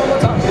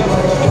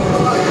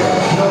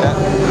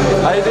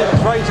 Aiden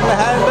raising the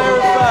hand there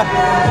of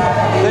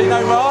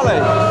Deano Marley,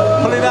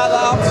 pulling out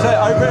that upset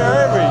over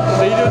Aries,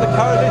 leader of the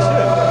coalition.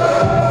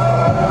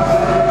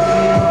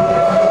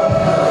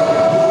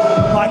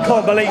 I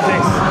can't believe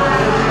this.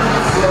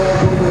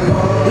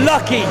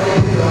 Lucky.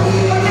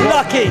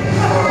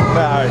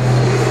 No.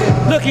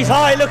 Look, he's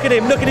high, look at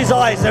him, look at his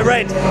eyes, they're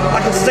red.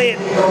 I can see it.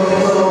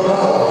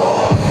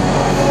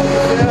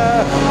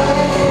 Yeah.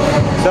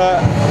 So,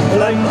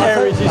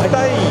 Aries is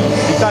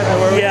dazed. He don't know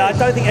where he is. I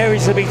don't think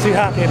Aries will be too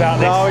happy about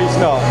this. No, he's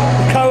not.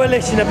 The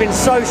coalition have been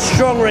so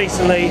strong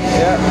recently,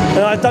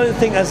 and I don't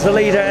think as the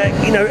leader,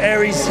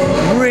 Aries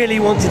really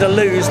wanted to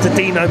lose to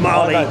Deano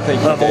Marley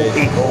of all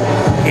people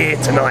here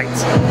tonight.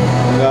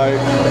 No.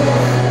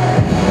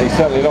 He's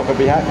certainly not going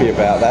to be happy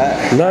about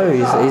that. No,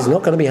 he's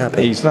not going to be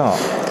happy. He's not.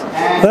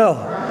 Well,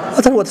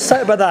 I don't know what to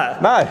say about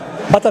that. No.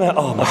 I don't know.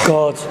 Oh my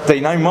God.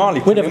 Deano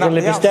Marley. We're never going to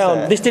live this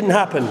down. This didn't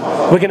happen.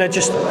 We're going to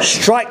just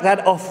strike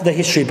that off the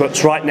history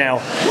books right now.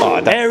 Oh,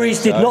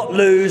 Aries did not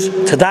lose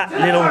to that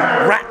little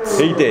rat.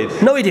 He did.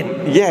 No, he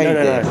didn't. Yeah, he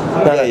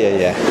did.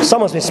 Yeah.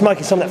 Someone's been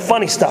smoking some of that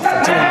funny stuff.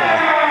 I'm telling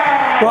you.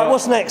 Right,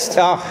 what's next?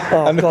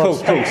 And of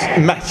course,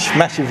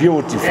 match of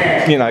your,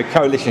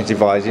 coalition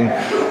devising,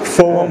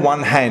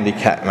 4-on-1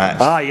 handicap match.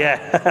 Ah,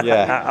 yeah.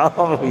 Yeah.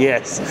 Oh,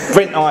 yes.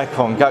 Brent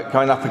Icon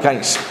going up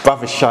against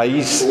Brother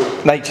Shays,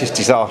 Nature's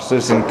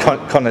Disasters, and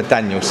Connor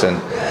Danielson.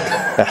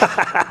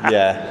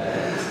 Yeah.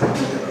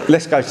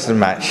 Let's go to the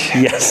match.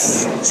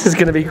 Yes. This is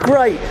going to be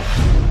great.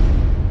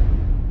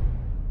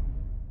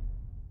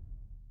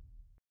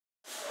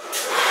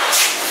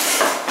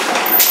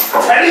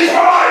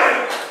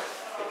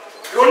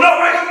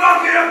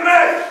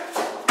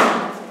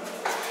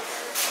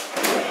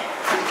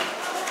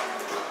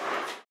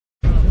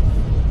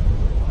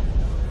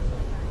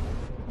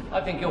 I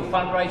think your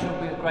fundraiser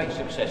will be a great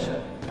success,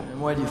 sir. And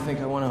why do you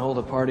think I want to hold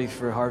a party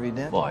for Harvey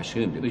Dent? Well, I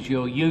assumed it was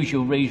your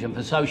usual reason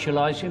for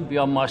socialising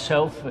beyond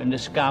myself and the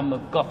scum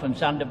of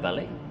Gotham's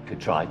underbelly to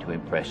try to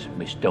impress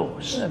Miss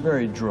Dawes.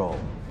 Very droll,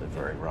 but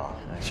very wrong.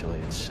 Actually,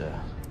 it's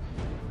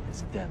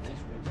Dent.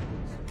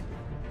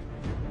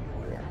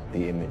 Where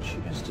the image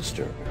is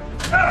disturbing.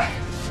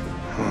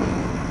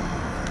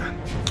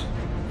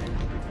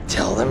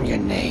 Tell them your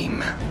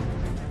name.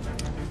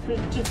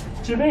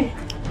 Jimmy?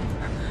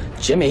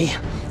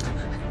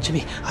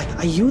 Jimmy,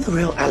 are you the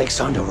real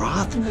Alexander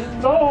Roth?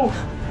 No.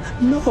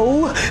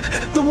 No?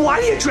 Then why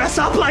do you dress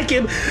up like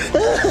him?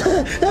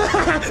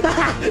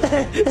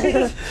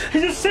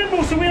 He's a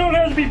symbol, so we don't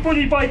have to be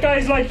bullied by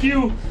guys like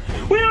you.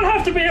 We don't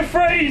have to be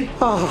afraid.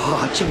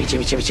 Oh, Jimmy.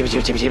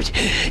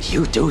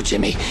 You do,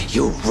 Jimmy.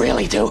 You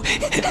really do.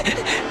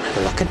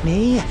 Look at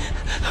me.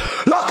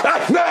 Look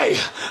at me!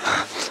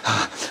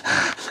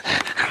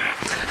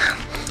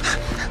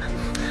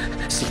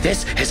 See,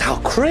 this is how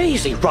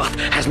crazy Roth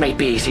has made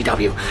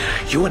BECW.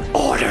 You an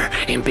order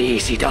in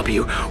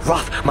BECW.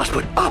 Roth must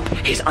put up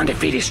his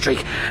undefeated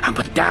streak and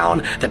put down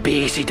the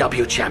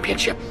BECW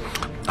Championship.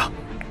 Oh,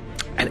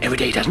 and every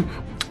day he doesn't,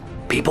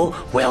 people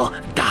will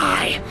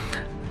die.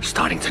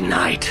 Starting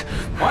tonight.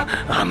 What?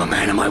 I'm a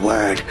man of my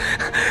word.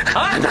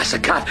 Huh? And that's a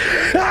cut.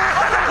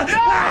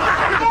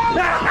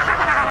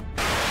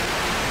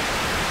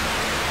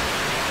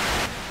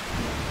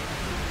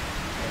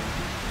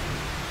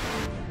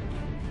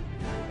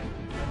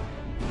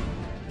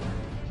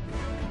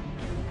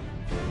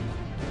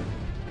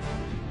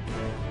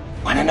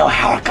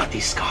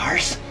 these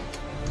scars?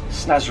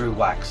 Snazaroo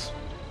wax.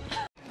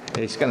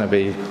 It's going to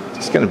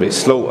be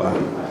slaughter.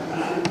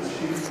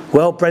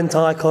 Well, Brent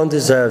Icon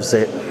deserves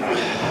it.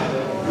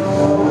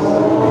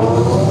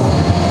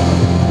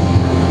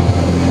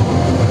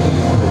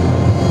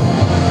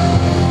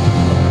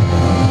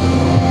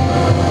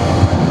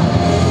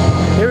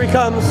 Here he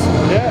comes.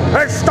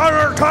 Yeah. It's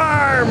stunner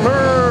time!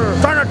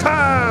 Stunner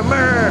time!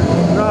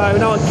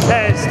 No one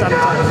cares. Stunner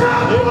time.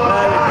 There we go.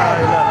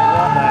 Look,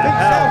 what the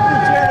hell?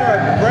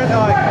 Self-regenerate, Brent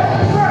Icon.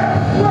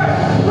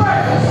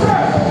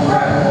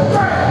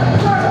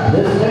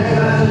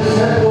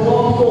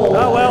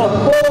 Oh well,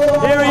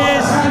 here he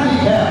is.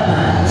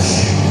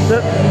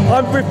 I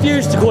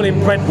refuse to call him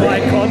Brent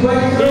Icon. He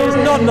is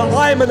not an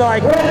I'm an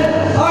icon.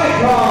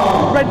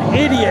 Brent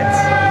Idiot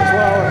is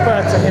what I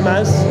refer to him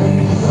as.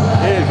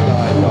 He is an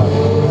icon.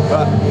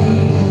 But,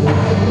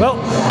 well,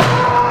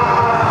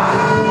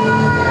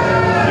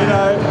 you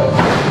know,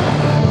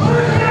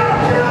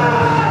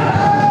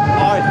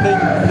 I think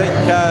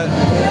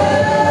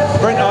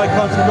Brent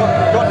Icon's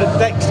got the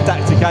deck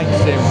stacked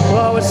against him.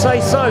 Well, I would say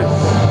so.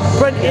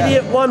 Brent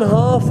Idiot, one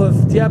half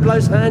of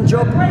Diablo's hand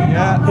job.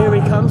 Yeah. Here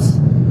he comes.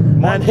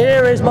 And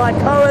here is my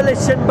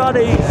coalition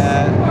buddies.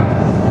 Yeah.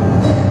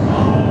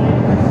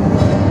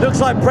 Looks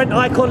like Brent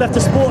Icon left the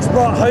sports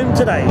bra at home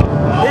today.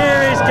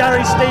 Here is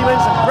Gary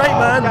Stevens, great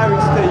man. Gary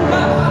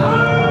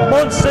Stevens.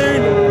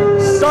 Monsoon,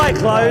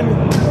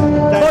 Cyclone,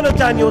 Connor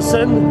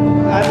Danielson,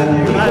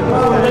 and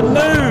the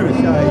new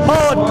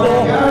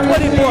hardcore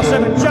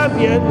 24/7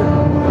 champion,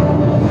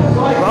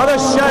 Brother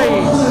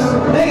Shades.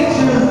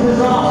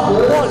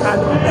 What an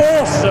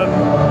awesome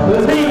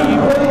team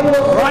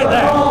right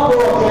there.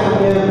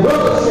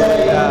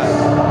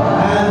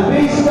 And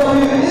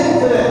BECW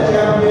Internet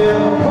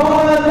champion,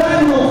 Connor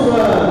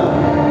Danielson.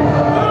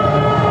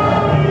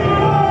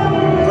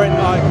 Brent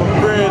Icon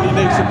really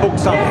needs to pull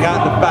something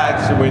out of the bag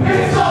to win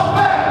this.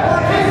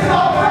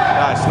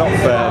 That's not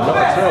fair, not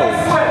at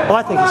all. I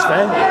think it's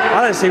fair.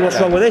 I don't see what's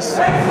wrong with this.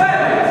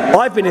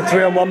 I've been in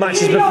 3-on-1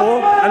 matches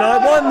before and I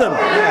won them.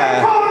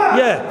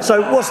 Yeah,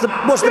 so what's the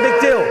big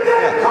deal?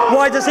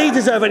 Why does he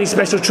deserve any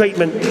special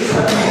treatment?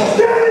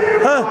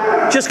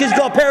 Huh? Just because he's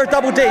got a pair of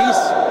double Ds?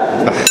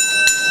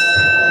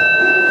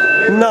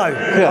 No,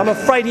 I'm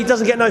afraid he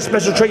doesn't get no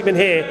special treatment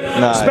here,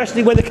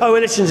 especially when the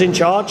coalition's in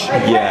charge.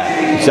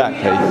 Yeah,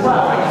 exactly.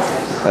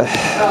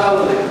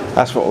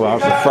 That's what I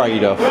was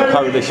afraid of,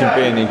 coalition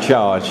being in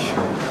charge.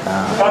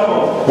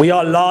 We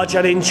are large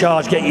and in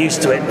charge, get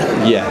used to it.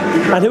 Yeah.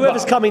 And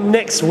whoever's coming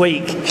next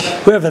week,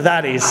 whoever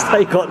that is,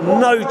 they got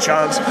no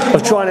chance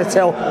of trying to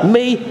tell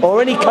me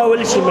or any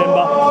coalition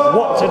member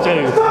what to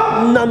do.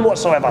 None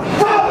whatsoever.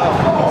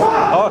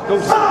 Oh, of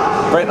course,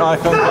 Brent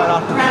Icon going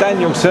after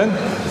Danielson.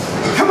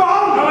 Come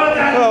on!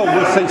 Well,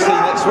 we'll see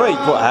next week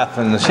what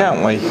happens,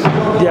 shan't we?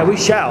 Yeah, we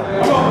shall.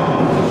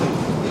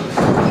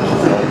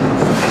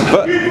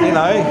 But, you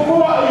know,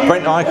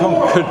 Brent Icon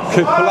could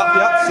pull up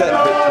the upset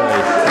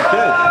victory. He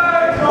could.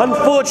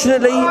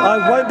 Unfortunately,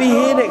 I won't be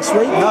here next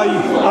week. No,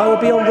 I will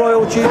be on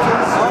royal duty.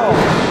 Oh,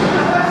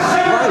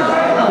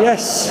 great.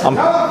 Yes. I'm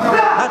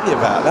happy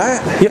about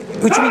that.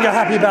 What do you mean you're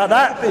happy about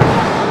that?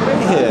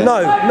 Here. No,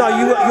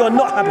 you are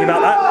not happy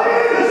about that.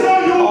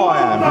 Oh, I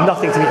am.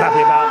 Nothing to be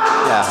happy about.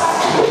 Yeah.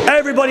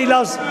 Everybody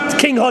loves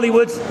King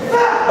Hollywood.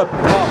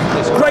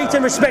 Great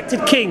and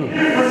respected king.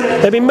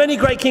 There have been many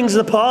great kings in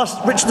the past.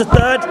 Richard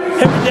III,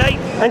 Henry VIII,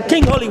 and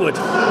King Hollywood.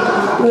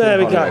 There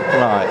we go.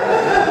 Right.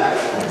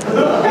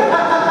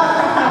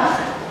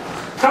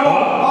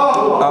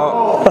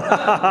 Oh.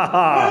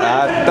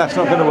 That's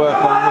not going to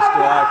work on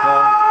Mr.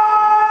 Icon.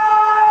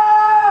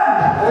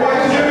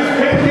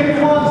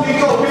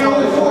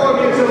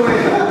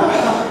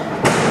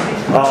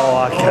 Oh,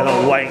 I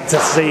cannot wait to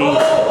see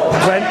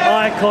Brent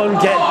Icon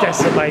get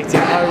decimated.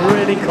 I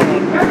really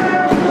can't.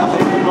 I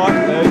think we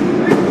might do.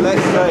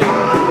 Let's see.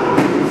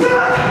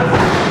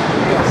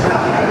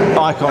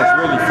 Icon's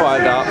really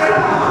fired up.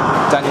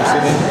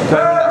 Danielson in,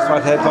 going that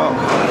side headlock.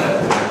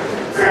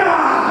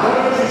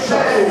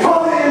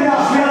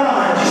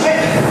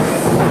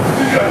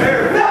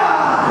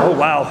 Oh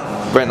wow.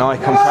 Brent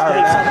Icon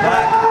carried out.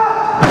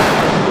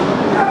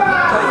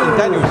 Taking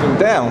Danielson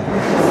down.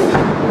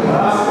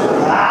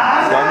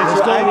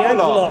 He's doing the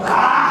ankle lock.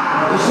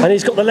 And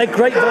he's got the leg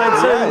grapevine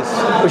too,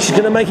 which is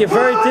going to make it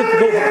very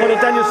difficult for Connor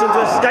Danielson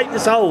to escape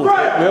this hold.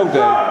 Will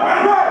do.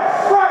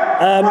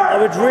 I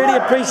would really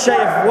appreciate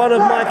if one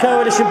of my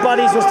coalition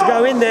buddies was to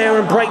go in there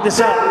and break this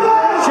up,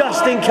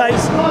 just in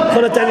case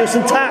Connor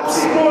Danielson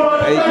taps.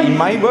 He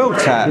may well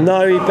tap.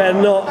 No, he better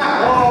not.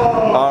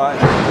 Alright.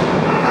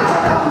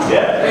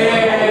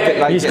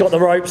 He's got the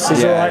ropes,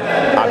 he's alright.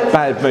 A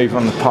bad move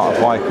on the part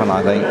of Icon,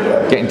 I think.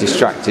 Getting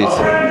distracted.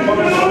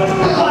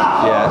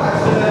 Yeah.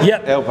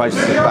 Yep. Elbows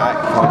to the back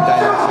by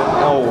Danielson.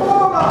 Oh,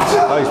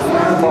 those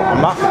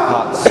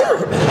uppercuts.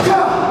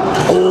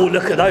 Oh,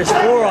 look at those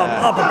forearm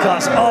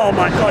uppercuts. Oh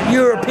my god,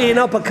 European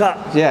uppercut.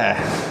 Yeah.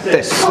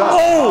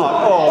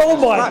 Oh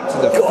my to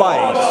the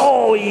god. face.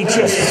 Oh, he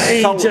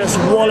just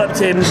walloped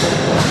him.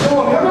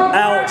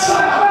 Ouch.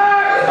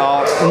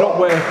 not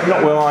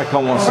where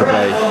Icon wants to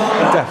be.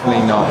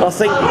 Definitely not. I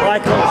think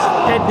Icon's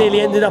head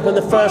nearly ended up in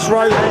the first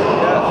row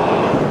there.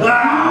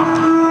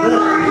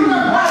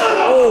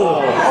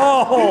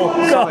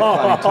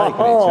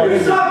 God.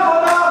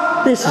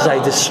 This is a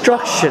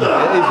destruction. It is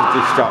a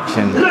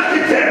destruction.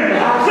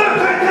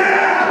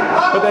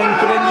 But then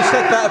you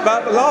said that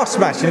about the last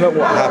match, and look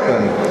what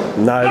happened.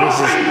 No,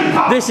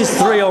 this is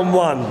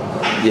 3-on-1.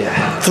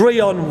 Yeah.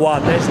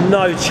 3-on-1. There's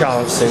no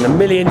chance in a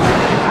million.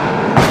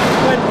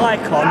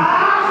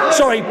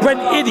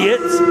 Brent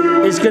Idiot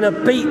is going to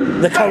beat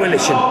the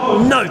Coalition.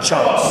 No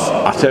chance.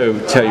 I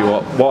tell you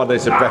what, while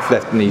there's a breath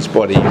left in his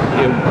body,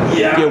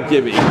 he'll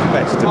give it his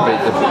best to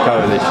beat the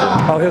Coalition.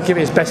 Oh, he'll give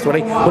it his best, will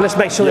he? Well, let's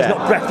make sure there's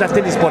not breath left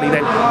in his body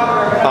then. Oh,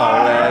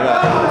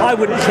 yeah. I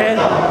wouldn't care.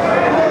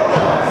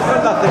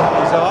 Nothing in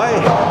his eye.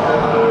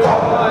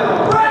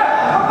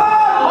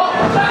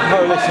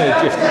 Coalition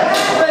is just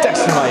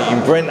decimating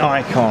Brent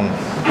Icon.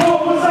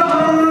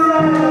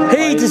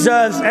 He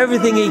deserves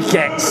everything he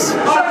gets.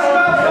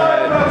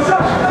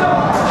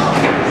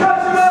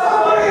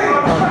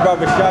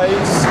 Rubber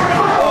shades.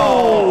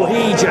 Oh,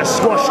 he just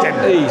squashed him.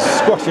 He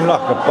squashed him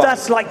like a butt.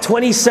 That's like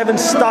 27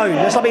 stone.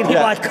 That's like being hit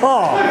by a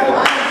car.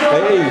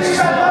 It is.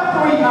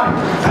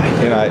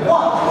 You know.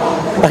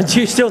 And do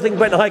you still think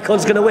Brent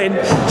Icon's going to win?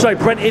 Sorry,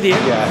 Brent Idiot.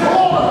 Yeah.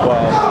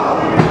 Well,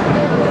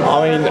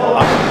 I mean,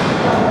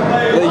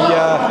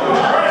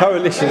 the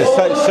Coalition is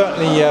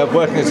certainly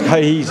working as a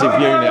cohesive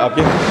unit. I'll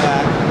give them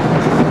that.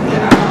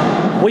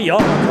 We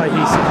are a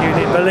cohesive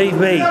unit, believe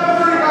me.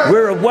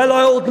 We're a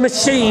well-oiled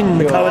machine,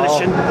 the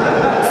Coalition.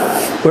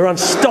 We're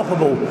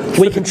unstoppable.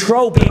 We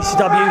control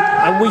BECW,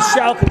 and we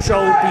shall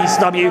control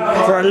BECW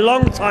for a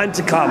long time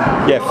to come.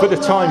 Yeah, for the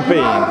time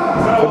being.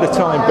 For the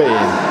time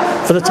being.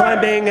 For the time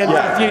being, and for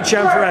the future,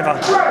 and forever.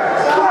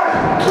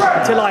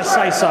 Until I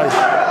say so.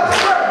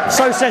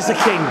 So says the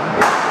King.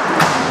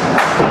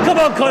 Come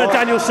on, Conor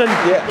Danielson.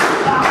 Yeah.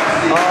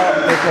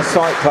 There's the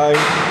Cyclone.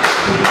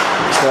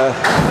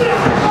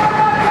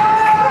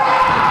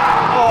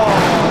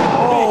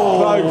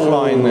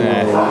 Line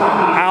there.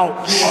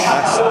 Ouch.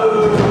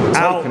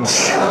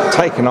 That's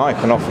taken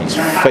Icon off his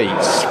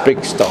feet.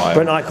 Big style.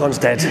 Brent Icon's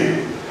dead.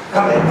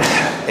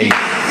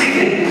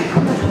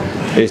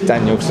 Here's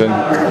Danielson.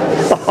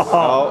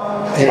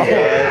 Here we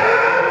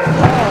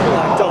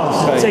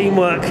go.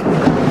 Teamwork.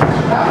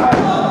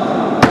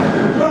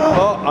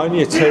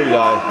 Only a 2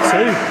 though. 2.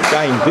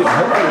 Game didn't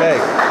hurt the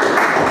leg.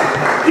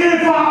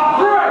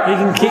 He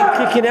can keep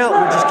kicking out,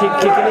 we'll just keep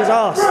kicking his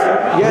ass.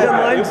 Yeah,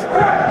 don't mind.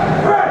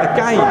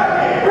 Again,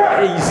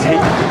 he's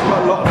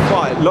got a lot of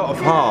fight, a lot of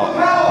heart.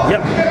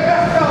 Yep.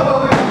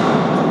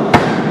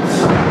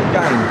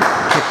 Again,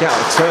 kick out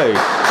of 2.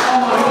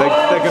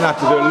 They're going to have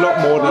to do a lot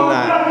more than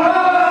that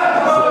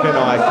to pin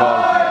Icon.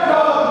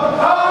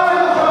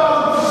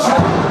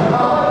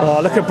 Oh,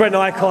 look at Brent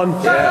Icon.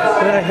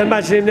 Yeah.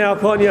 Imagine him now,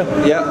 can't you?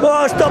 Yeah.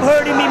 Oh, stop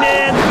hurting me,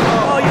 man.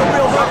 Oh, you're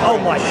real hurt. Oh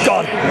my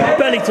God.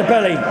 Belly to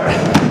belly.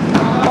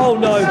 Oh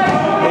no.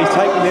 He's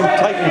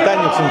taking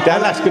Danielson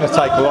down. That's going to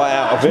take a lot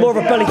out of him. It's more of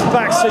a belly to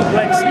back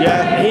suplex.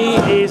 Yeah.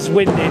 He is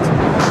winded.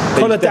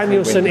 Conor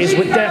Danielson is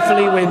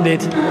definitely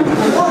winded. He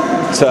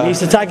needs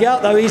to tag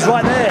out though, he's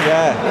right there.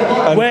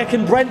 Yeah. Where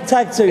can Brent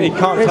tag to? He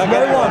can't There's tag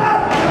no anyone.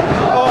 one.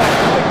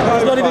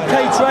 There's not even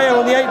Cade Dreyer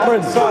on the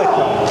apron.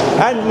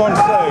 And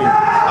Monsoon.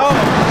 Oh,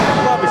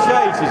 Rubber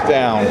Shades is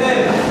down.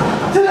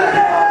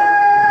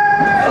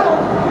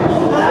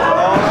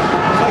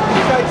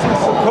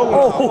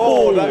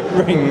 Oh, that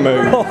ring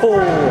move.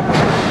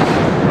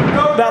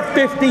 About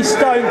 50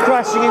 stone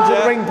crashing into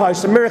the ring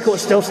post. A miracle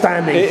it's still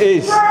standing. It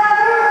is. Oh,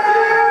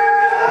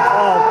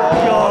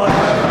 God.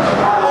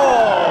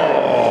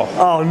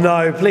 Oh,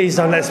 no. Please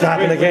don't let this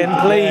happen again.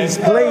 Please,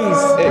 please.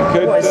 It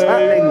could What is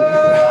happening?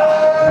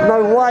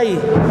 No way.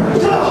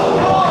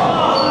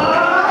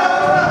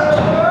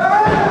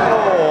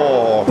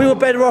 We were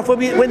better off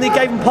when they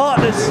gave them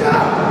partners.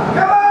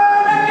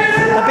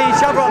 They beat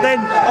each other up then.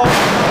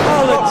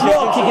 Oh, the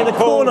drop kick in the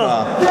corner. I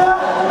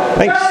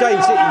think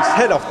Shades hit his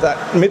head off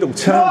that middle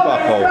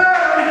turnbuckle.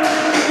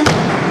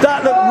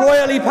 That looked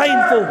royally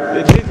painful.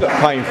 It did look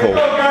painful.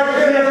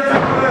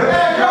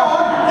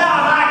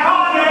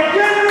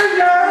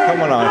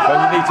 Come on, Icon,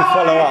 you need to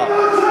follow up.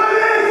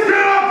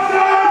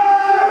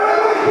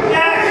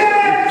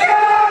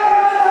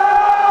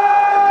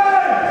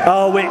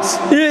 Oh, it's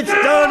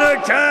stunner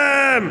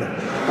time!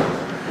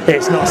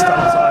 It's not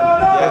stunner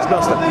time. It's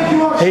not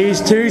stunner.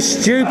 He's too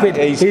stupid.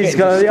 He's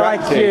got the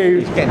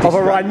IQ of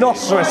a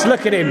rhinoceros.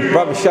 Look at him.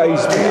 Rubber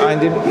Shades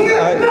behind him.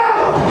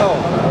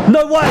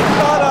 No way!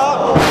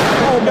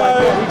 Oh my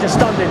God, he just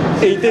stunned him.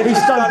 He did. He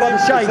stunned Rubber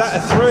Shades. Is that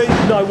a 3?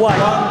 No way. 1,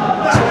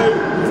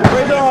 2,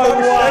 3. No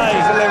way.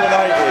 He's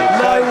eliminated.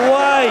 No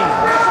way.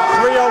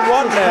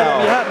 3-on-1 now. This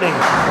cannot be happening.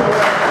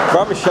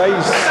 Rubber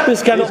Shades.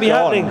 This cannot be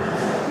happening.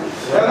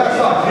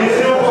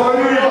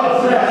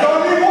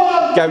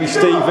 Gary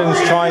Stevens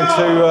trying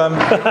to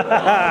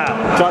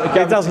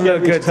get. It doesn't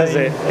look good, does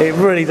it? It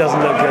really doesn't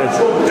look good.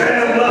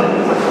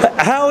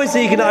 How is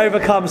he going to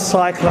overcome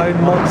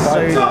Cyclone,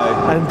 Monsoon,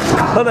 and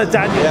Conor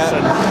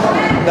Danielson?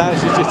 Yeah.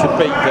 This is just a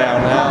beat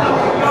down now.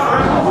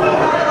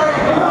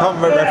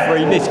 Combat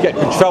referee needs to get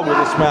control of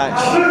this match.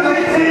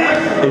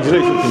 He's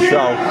losing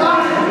control.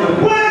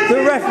 The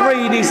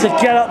referee needs to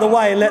get out of the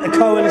way and let the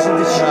coalition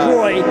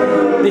destroy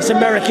this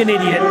American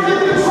idiot.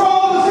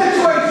 Control the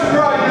situation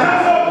right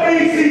now.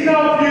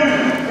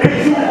 BECW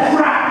into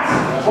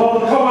cracked while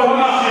the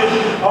coalition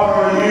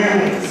are a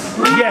unit.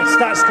 Yes,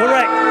 that's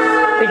correct.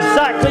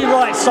 Exactly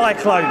right,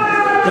 Cyclone.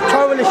 The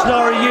coalition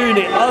are a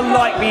unit,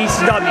 unlike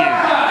BECW.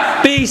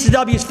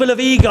 BECW is full of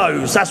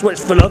egos, that's what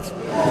it's full of.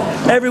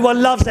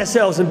 Everyone loves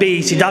themselves in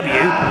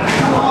BECW.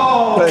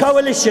 The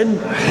coalition,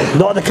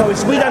 not the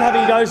coalition, we don't have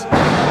egos.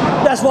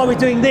 That's why we're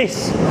doing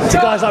this to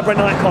guys like Brent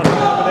Icon.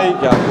 There you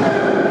go.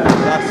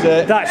 That's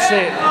it. That's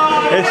it.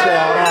 It's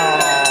out.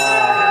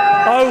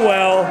 Oh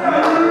well.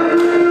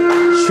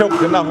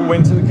 Chalked another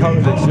win to the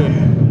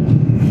coalition.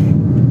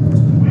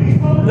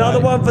 Another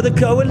one for the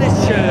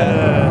coalition.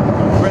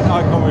 Brent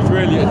Icon was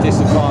really at a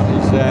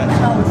disadvantage there.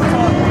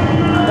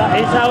 That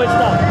is how it's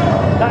done.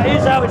 That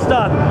is how it's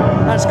done.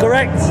 That's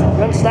correct.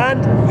 You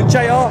understand?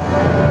 JR?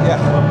 Yeah.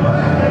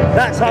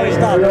 That's how it's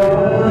done.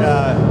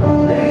 Yeah.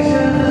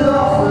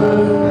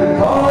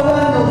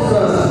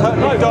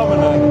 Totally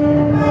dominant.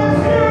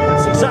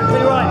 That's exactly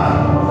right.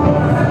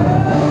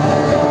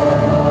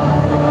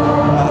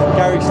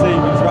 Gary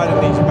Stevens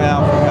running his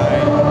mouth again.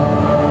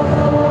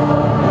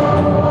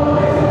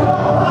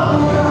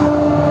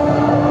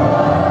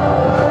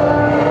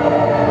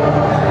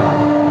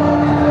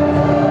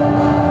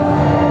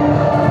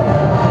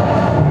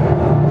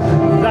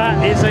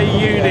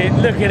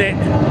 Look at it.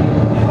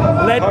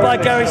 Led by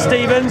Gary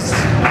Stevens.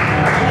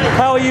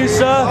 How are you,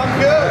 sir? I'm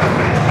good.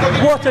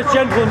 What a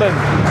gentleman.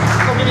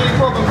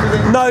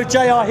 No,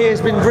 JR here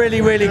has been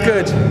really, really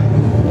good.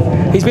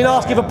 He's been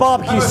asking for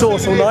barbecue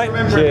sauce all night.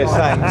 Cheers,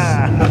 thanks.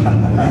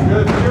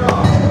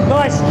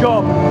 Nice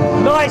job.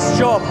 Nice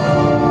job.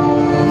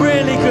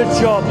 Really good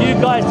job. You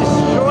guys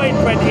destroyed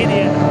Brent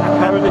Idiot.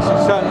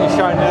 Coalition's certainly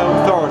showing their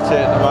authority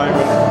at the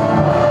moment.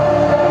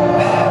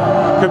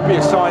 Could be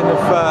a sign of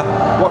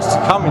what's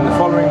to come in the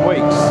following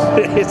weeks.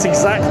 It's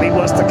exactly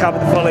what's to come in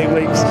the following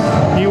weeks.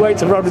 You wait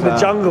to run in the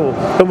jungle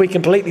and we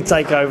completely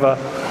take over.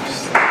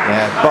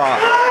 Yeah,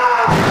 but...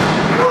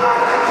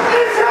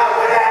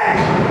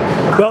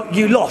 Well,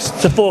 you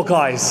lost to 4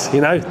 guys,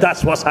 you know,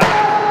 that's what's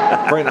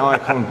happened. Brent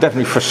Icon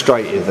definitely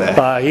frustrated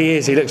there. He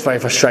is, he looks very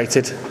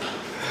frustrated.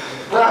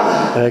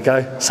 There you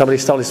go, somebody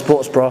stole his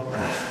sports bra.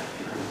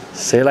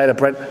 See you later,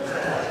 Brent.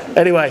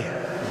 Anyway.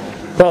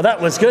 Well,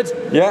 that was good.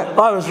 Yeah.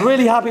 I was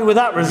really happy with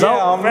that result.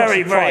 Yeah, I'm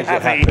very, very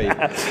happy. We're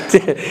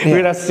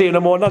going to have to see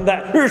no more none of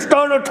that. It's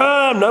stunner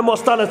time. No more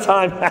stunner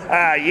time.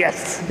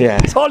 Yes. Yeah.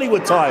 It's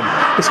Hollywood time.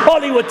 It's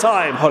Hollywood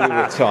time.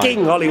 Hollywood time.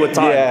 King Hollywood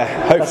time. Yeah.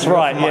 That's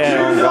right.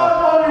 Yeah.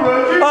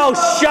 Oh,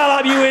 shut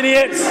up, you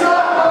idiots.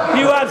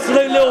 You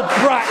absolute little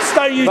brats.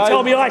 Don't you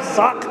tell me I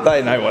suck.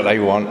 They know what they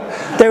want.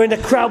 They're in the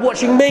crowd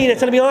watching me. They're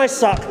telling me I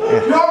suck.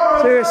 Yeah.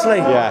 Seriously.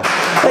 Yeah.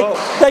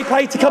 They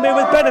paid to come here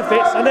with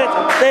benefits and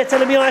they're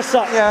telling me I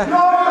suck. Yeah.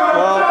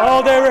 Well,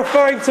 oh, they're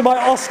referring to my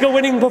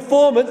Oscar-winning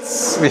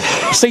performance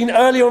seen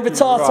earlier on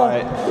Vitata.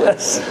 Right.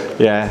 Yes.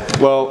 Yeah.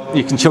 Well,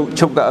 you can chalk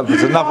that up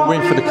as another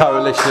win for the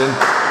coalition.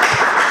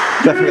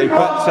 Definitely.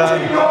 But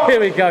here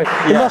we go.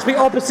 It must be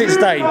opposites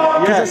day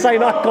because they're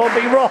saying I can't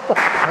beat Roth.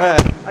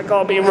 I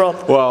can't beat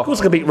Roth. Well, of course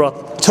I can beat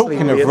Roth.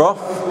 Talking of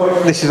Roth,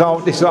 this is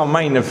our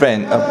main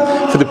event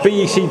for the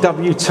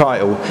BECW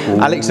title.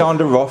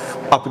 Alexander Roth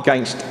up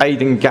against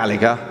Aiden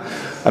Gallagher,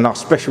 and our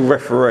special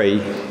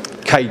referee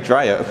Cade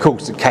Dreyer, of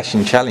course, the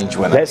cash-in challenge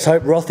winner. Let's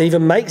hope Roth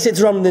even makes it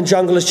to Rumble in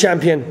Jungle as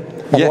champion.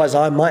 Otherwise,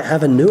 I might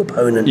have a new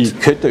opponent. You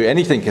could do.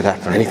 Anything could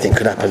happen. Anything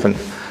could happen.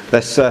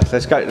 Let's go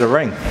to the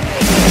ring.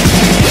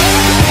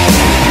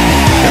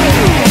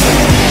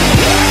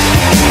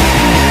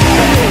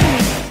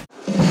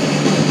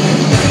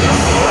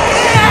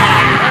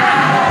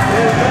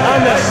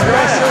 I'm the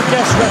special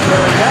guest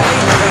referee.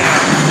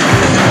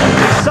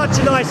 He's such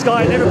a nice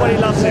guy and everybody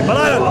loves him, but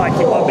I don't like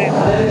him one bit.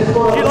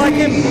 Do you like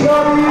him?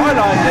 I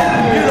like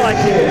him. You like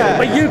him, yeah.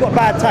 But you've got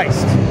bad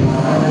taste.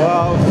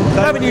 Well,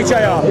 haven't you,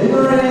 JR?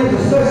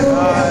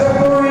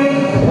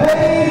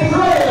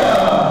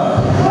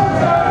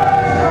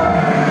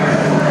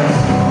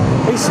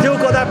 He's still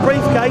got that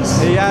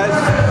briefcase. He has,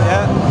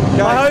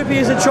 yeah. I hope he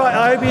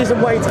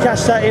isn't waiting to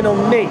cash that in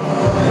on me.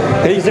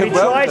 Because if he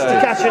tries to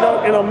cash it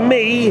in on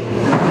me,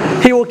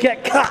 he will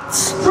get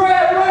cuts.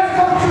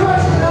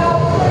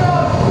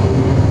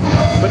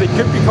 But it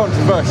could be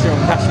controversial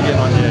cashing in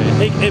on you.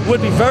 It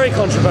would be very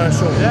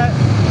controversial. Yeah.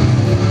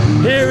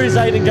 Here is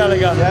Aiden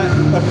Gallagher.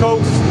 Yeah, of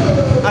course,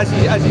 as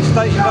he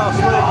stated last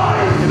week,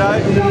 you know,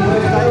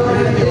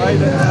 anyway.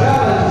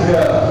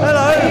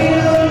 Hello.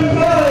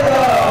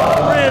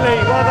 Really?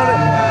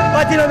 Well,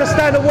 I didn't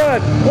understand a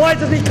word. Why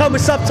doesn't he come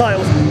with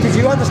subtitles? Did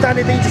you understand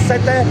anything he just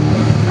said there?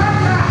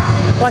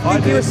 I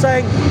think he was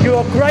saying, you're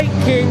a great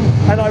king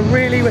and I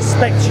really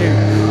respect you.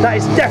 That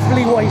is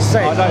definitely what he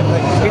said. I don't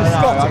think so. In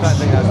Scottish. I don't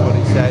think that's what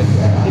he said.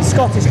 In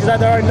Scottish, because they have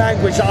their own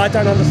language that I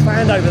don't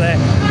understand over there.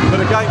 But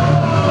again,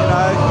 you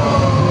know,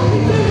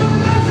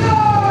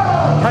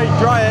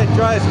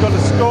 Dreyer's got a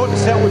score to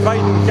settle with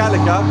Aiden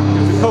Gallagher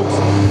because, of course,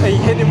 he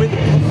hit him with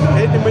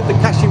the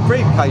cashing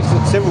briefcase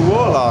at Civil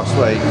War last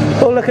week.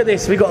 Well, look at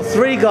this. We've got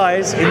 3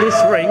 guys in this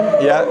ring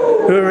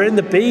who are in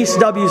the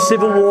BECW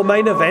Civil War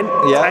main event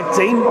tag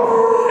team,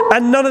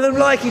 and none of them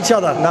like each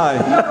other. No.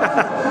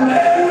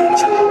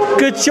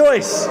 Good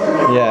choice.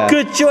 Yeah.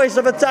 Good choice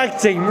of a tag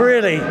team,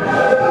 really.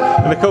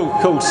 And the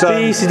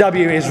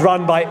BECW is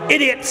run by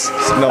idiots.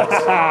 It's not.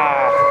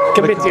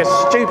 Committee is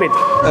stupid.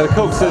 And of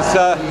course, as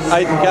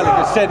Aiden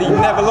Gallagher said, he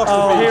never lost.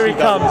 Oh, here he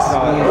comes.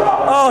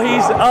 Oh, he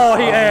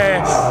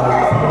is.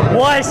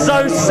 Why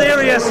so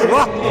serious,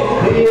 Roth?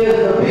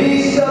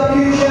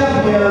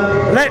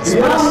 Let's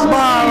put a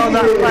smile on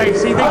that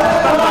face. He thinks it's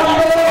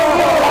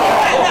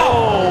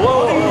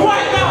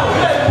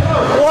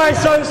Why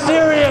so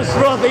serious,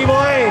 Rothy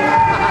boy?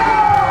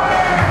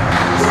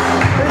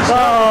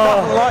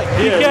 Oh,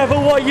 be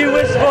careful what you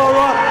whisper,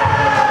 Roth.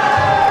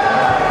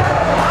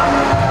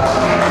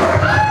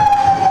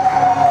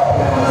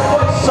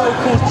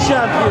 So-called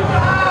champion,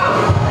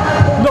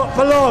 not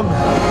for long.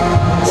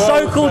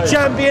 So-called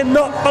champion,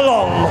 not for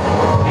long.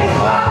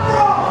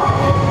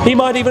 He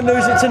might even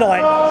lose it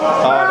tonight.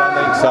 Oh, I don't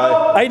think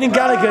so. Aiden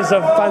Gallagher's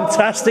a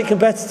fantastic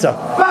competitor.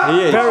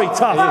 He is. Very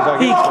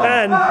tough. He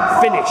can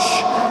finish.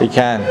 He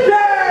can.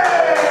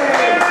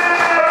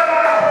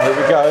 Here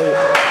we go.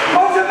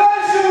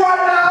 Motivation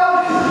right now!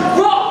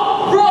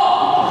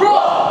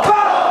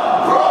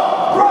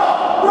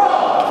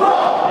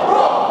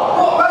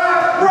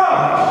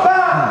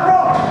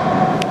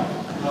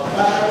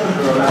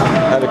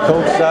 And of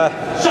course,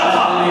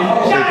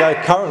 we go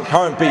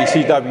current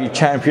BECW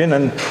champion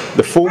and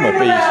the former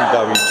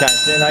BECW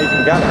champion,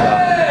 Aiden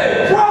Gallagher.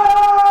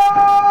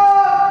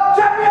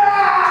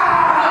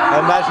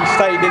 And as he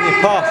stated in the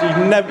past, he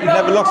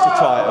never lost the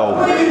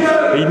title.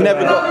 He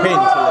never got pinned to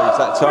lose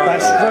that title.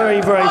 That's very,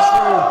 very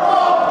true.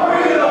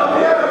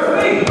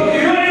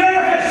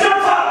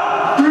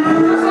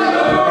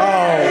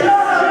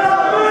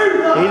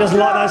 Oh. He doesn't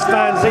like those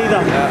fans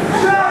either.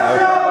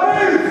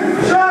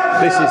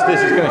 This is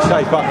going to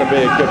shape up to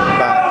be a good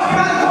match.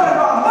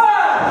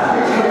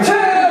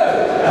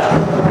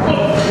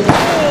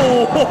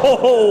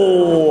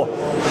 Oh,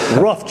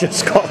 Roth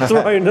just got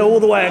thrown all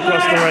the way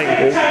across the ring.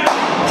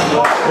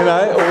 You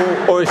know,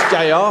 or as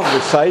JR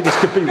would say, this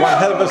could be one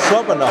hell of a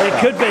slobber knocker. It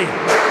could be.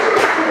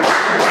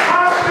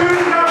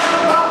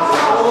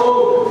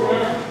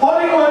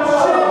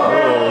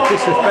 Oh,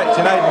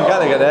 disrespecting Aiden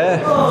Gallagher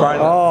there.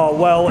 Oh,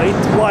 well,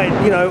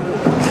 you know,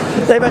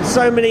 they've had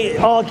so many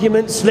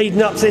arguments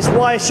leading up to this.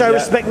 Why show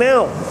respect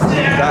now?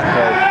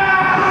 Exactly.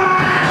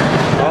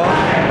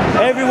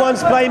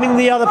 Everyone's blaming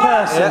the other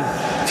person.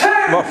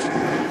 Roth's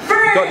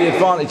got the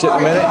advantage at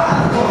the minute.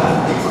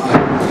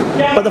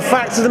 But the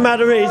fact of the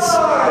matter is,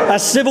 at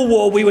Civil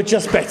War, we were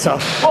just better.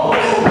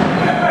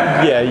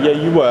 Yeah,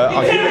 you were.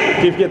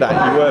 I'll give you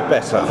that. You were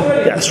better.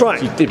 Yeah, that's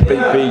right. You did beat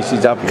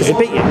BECW. Because he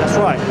beat you, that's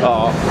right.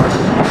 Oh.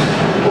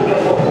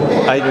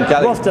 Aiden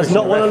Gallagher. Roth does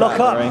not want to lock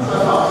up.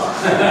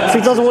 If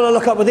he doesn't want to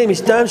lock up with him,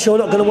 he's damn sure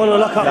not going to want to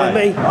lock up with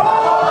me.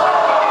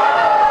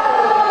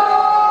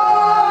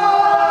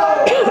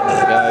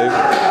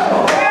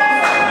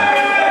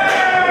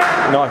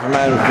 Neither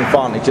man with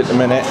advantage at the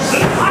minute.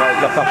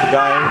 Lock up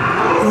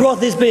again.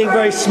 Roth is being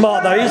very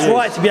smart though. He's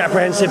right to be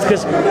apprehensive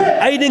because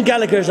Aiden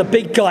Gallagher is a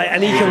big guy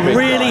and he can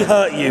really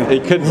hurt you.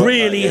 He could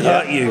really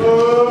hurt you.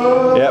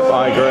 Yep,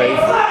 I agree.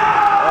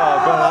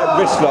 Oh, going that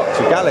wrist lock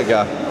to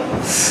Gallagher.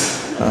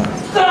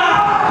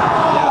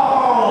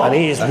 And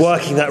he is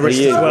working that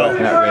wrist as well.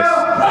 Working that wrist.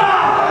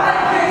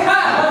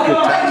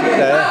 Good tactic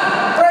there.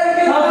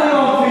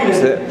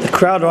 The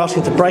crowd are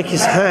asking to break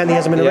his hand. He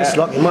hasn't been a wrist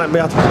lock. He might be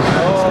able to.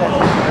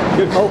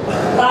 Good. Oh,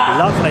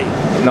 lovely.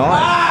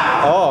 Nice.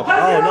 Oh,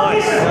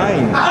 nice.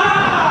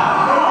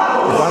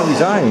 One of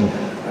his own.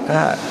 Look at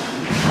that.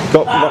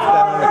 Got Roth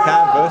down on the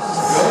canvas,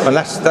 and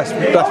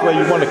that's where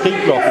you want to keep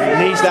Roth. He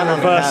needs to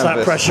reverse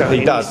that pressure.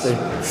 He does. He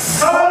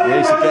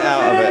needs to get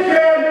out of it.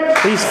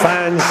 These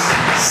fans,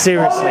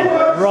 seriously,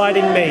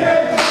 riding me.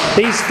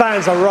 These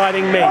fans are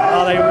riding me.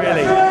 Are they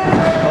really?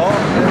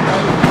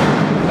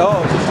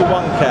 Oh, just a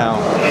 1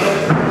 count.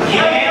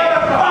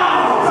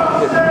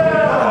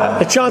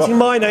 They're chanting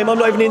my name, I'm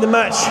not even in the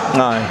match.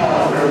 No.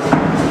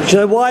 Do you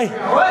know why?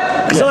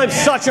 Because I'm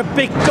such a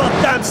big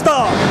goddamn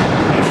star.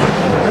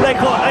 And they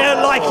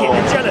don't like it,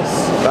 they're jealous.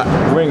 That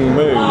ring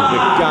move,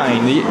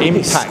 again, the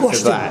impact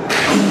of that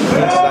into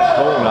that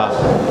corner.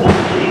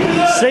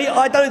 See,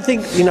 I don't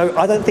think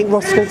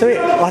Roth's going to do it.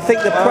 I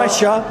think the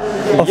pressure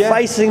of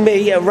facing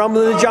me at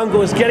Rumble in the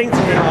Jungle is getting to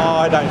him. Oh,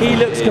 I don't he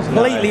looks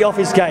completely off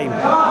his game.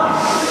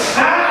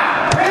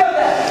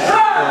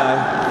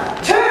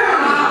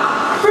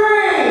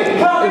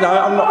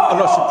 I'm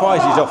not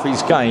surprised he's off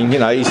his game. You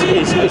know, he's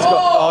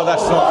got. Oh,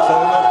 that's not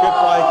good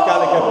by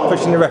Gallagher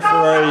pushing the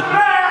referee.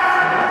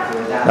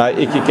 No,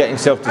 he could get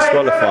himself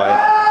disqualified.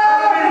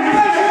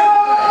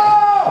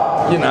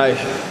 You know,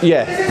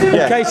 yeah.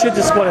 Okay, should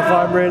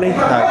disqualify him really.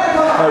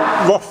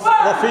 No, Roth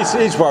Roth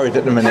is worried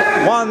at the minute.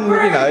 One,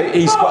 you know,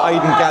 he's got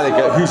Aiden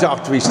Gallagher, who's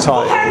after his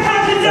title,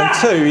 and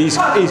two, he's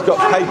got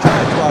Cade to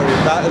worry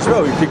about as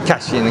well. He could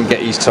cash in and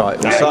get his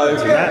title. So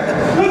he's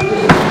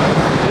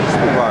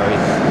worried.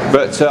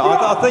 But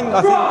I think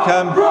Roth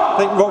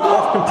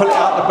can pull it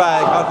out the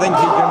bag. I think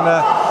he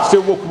can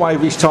still walk away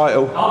with his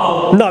title.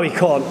 No, he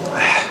can't.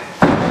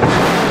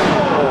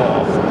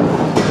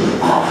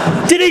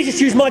 Did he just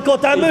use my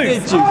goddamn move? He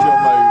did use your move.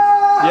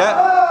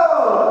 Yeah.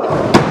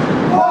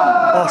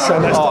 I'll show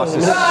him that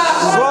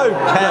slow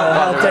count.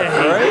 How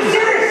dare he?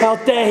 How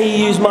dare he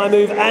use my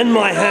move and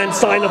my hand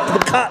sign up for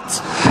the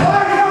cut?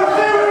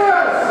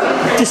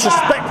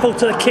 Disrespectful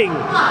to the king.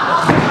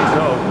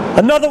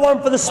 Another one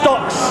for the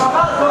stocks.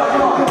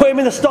 Put him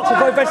in the stocks and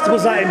throw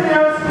vegetables at him.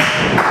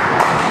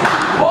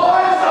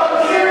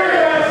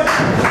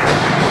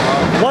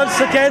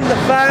 Once again, the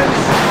fans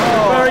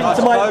referring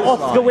to my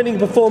Oscar-winning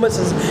performance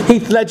as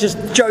Heath Ledger's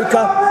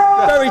Joker.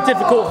 Very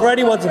difficult for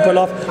anyone to pull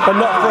off, but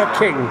not for a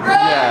king.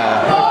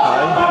 Yeah,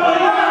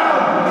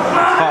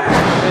 okay.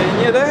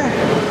 You there?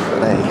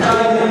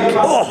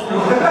 Oh!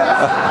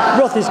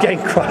 Roth is getting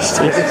crushed.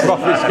 Roth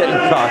is getting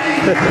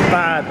crushed.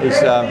 Bad. He's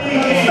been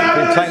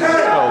taken to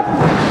school.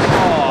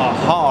 Oh,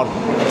 hard.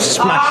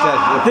 Smashed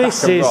that.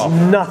 This is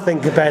nothing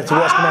compared to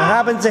what's going to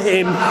happen to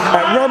him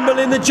at Rumble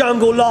in the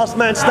Jungle, last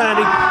man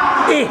standing.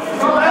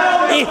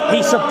 If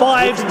he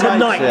survives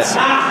tonight.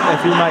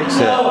 If he makes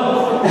it.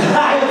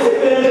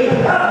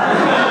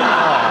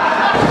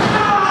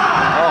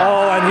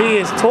 Oh, and he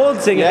is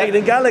taunting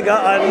Aiden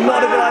Gallagher.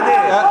 Not a good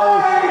idea.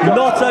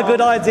 Not a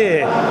good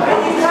idea.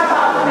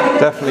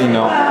 Definitely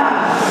not.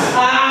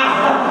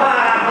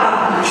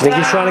 Do you think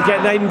he's trying to get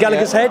in Aiden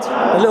Gallagher's head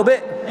a little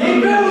bit? Could be,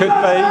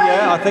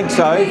 yeah, I think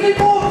so.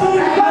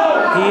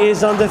 He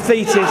is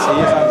undefeated.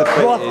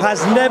 Roth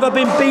has never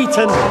been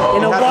beaten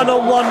in a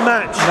one-on-one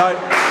match. No,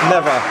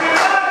 never.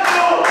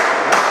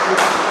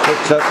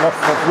 But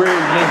Roth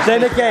really needs.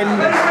 Then again,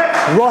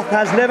 Roth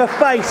has never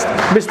faced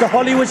Mr.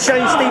 Hollywood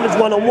Shane Stevens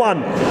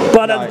one-on-one.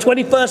 But at the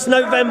 21st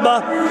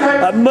November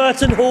at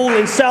Merton Hall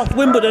in South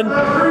Wimbledon,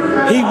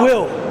 he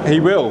will. He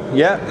will,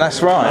 yeah,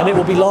 that's right. And it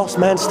will be last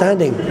man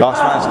standing.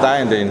 Last man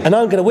standing. And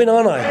I'm going to win,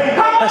 aren't I?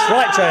 That's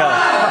right, JR.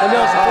 I'm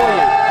going to support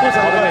you. Of course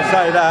I'm going to win.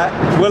 Say that.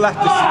 We'll have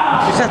to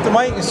just have to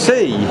wait and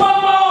see. But,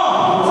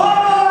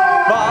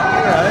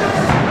 you know.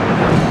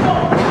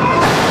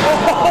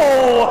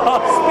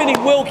 Oh, spinning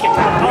wheel kick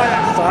from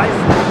that side.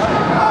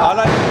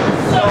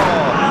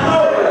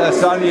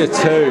 That's only a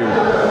 2.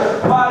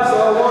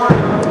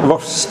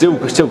 Roth's still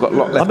got a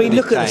lot left. I mean,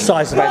 look at the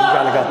size of Aiden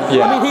Gallagher.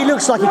 Yeah. I mean, he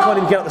looks like he can't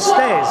even get up the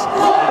stairs.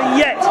 But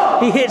yet,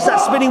 he hits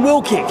that spinning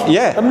wheel kick.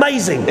 Yeah.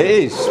 Amazing. It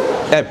is.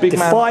 Yeah, big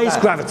Defies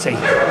gravity.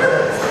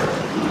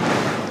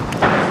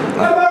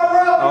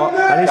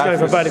 And he's going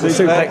for a vertical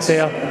suplex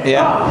here.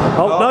 Yeah.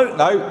 Oh,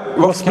 no.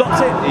 Roth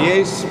blocked it. He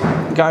is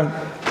going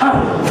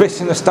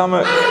fist in the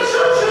stomach.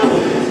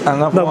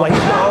 No way,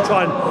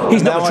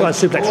 he's not going to try and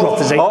suplex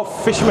Roth, is he? Oh,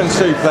 fisherman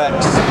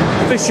suplex.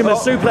 Fisherman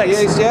suplex. He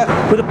is, yeah.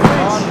 With a bridge. 1,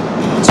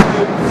 2.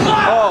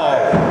 Oh.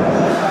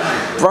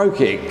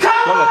 Broke it.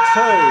 Got a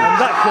 2. And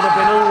that could have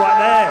been all right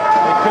there.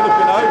 It could have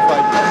been over.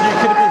 You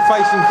could have been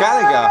facing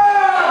Gallagher.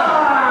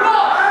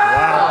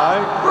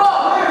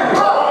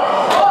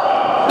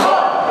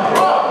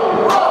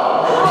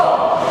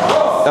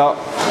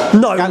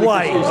 No Gallagher's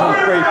way. using his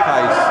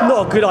briefcase.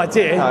 Not a good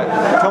idea. No,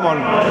 come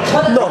on.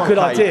 Not a good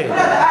idea.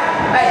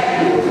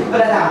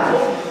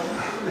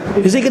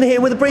 Is he going to hit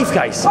him with a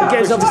briefcase and get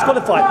himself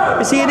disqualified?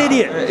 Is he an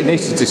idiot? He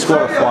needs to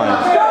disqualify him.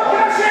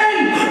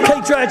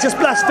 Cade Dreyer just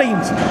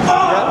blasphemed.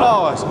 Yeah,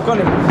 oh, it's got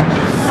him.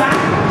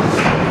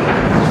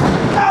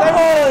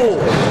 Oh!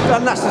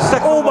 And that's the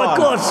second one. Oh my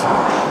God!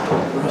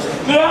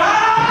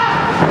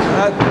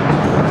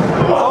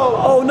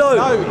 Oh no!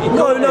 No!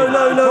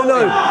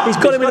 He's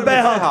got him in a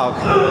bear hug.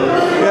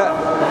 Yeah.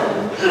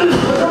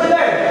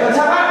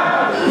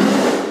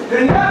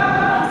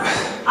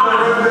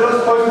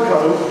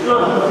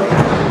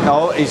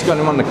 Oh, he's got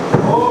him on the.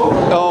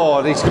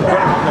 Oh, he's got him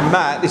on the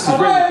mat. This is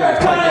really going to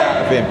take it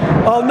out of him.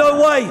 Oh no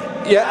way!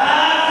 Yeah.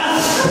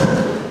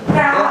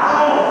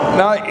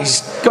 No,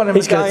 he's got him.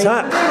 He's going to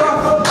tap.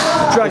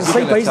 Dragon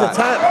Sleeper, he's going to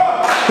tap.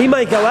 He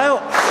may go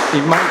out.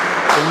 He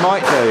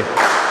might do.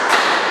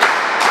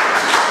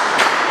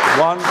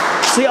 1.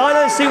 See, I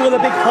don't see what the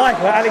big hype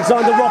about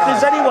Alexander Roth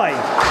is anyway.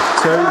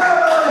 2.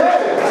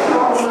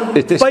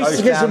 Faced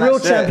against a real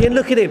champion,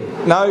 look at him.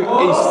 No,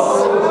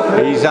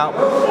 he's up.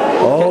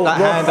 Oh, Get that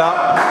hand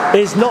up.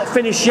 He's not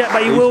finished yet,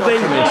 but he will be.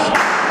 Finished.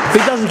 If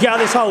he doesn't get out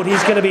of this hold,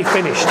 he's going to be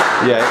finished.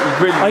 Yeah, he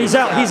really. Oh, he's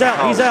out. He's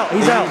out.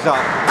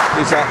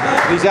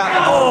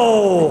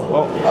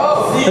 Oh!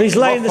 And he's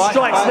laying the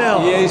strikes now.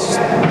 He is.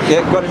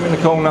 Yeah, got him in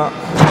the corner.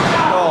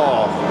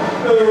 Oh.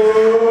 No.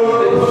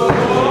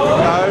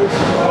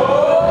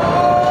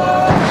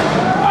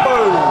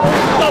 Boom.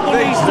 Double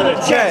knees to the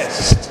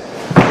chest.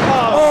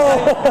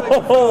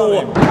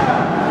 Oh!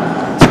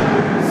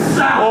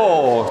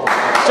 Oh,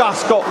 just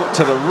Scott looked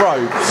to the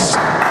ropes.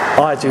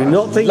 I do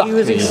not think he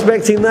was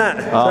expecting that.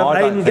 Oh,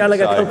 I don't Aiden think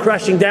Gallagher so. come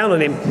crashing down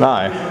on him.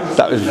 No,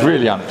 that was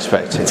really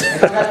unexpected.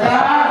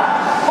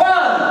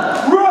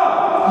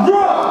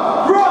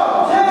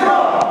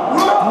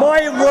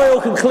 My royal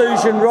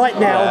conclusion right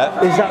now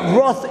is that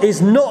Roth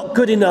is not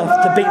good enough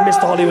to beat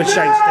Mr. Hollywood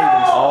Shane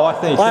Stevens. Oh, I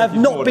think I have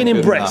not been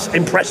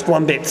impressed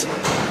one bit.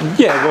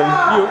 Yeah,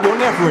 well, you're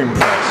never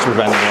impressed with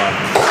anyone.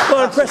 Well,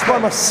 I'm impressed by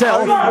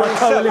myself, my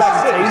coalition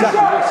team.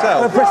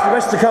 I'm impressed with the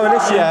rest of the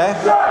coalition. Yeah,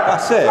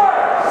 that's it.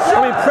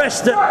 I'm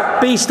impressed that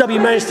BECW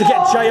managed to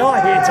get JR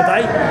here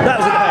today. That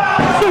was a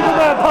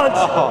Superman punch.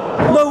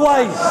 Oh. No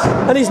way.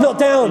 And he's not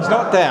down. He's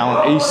not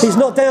down. He's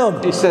not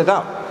down. He's set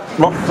up.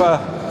 Roth,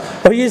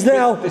 oh, he is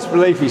now.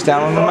 Disbelief he's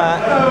down on the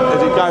mat.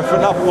 Is he going for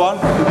another one?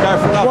 He's going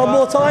for another one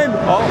more time.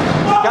 Oh,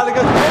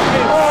 Gallagher's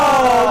getting.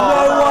 Oh,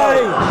 no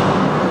way.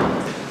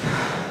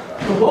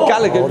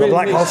 Gallagher the really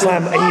Black Hole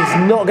Slam. He's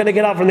not going to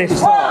get up from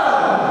this.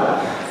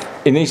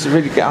 He needs to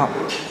really get up.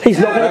 He's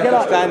not going to get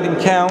up. Standing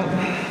count.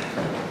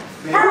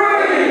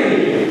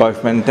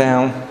 Both men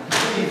down.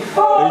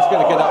 Who's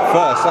going to get up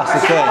first? That's the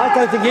thing. I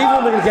don't think either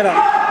of them are going to get up.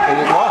 Is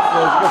it Roth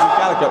or is it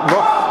Gallagher?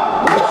 Roth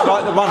looks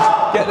like the one to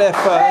get there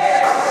first.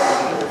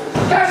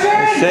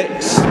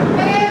 6.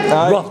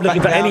 No, Roth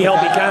looking for any help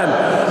he can.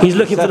 He's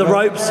looking 7. for the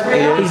ropes.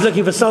 He's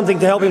looking for something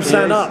to help him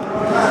stand up.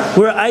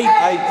 We're at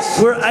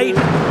 8. We're at 8.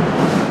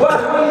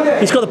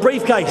 He's got the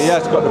briefcase. He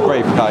has got the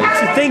briefcase. What's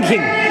he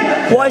thinking?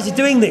 Why is he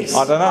doing this?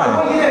 I don't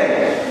know.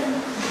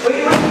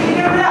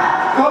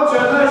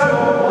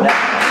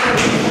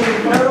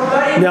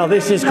 Now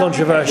this is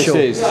controversial.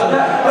 This is.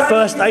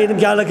 First Aiden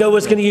Gallagher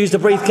was going to use the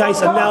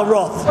briefcase and now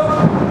Roth.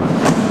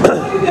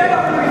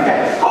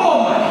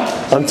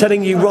 I'm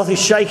telling you, Roth is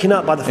shaken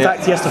up by the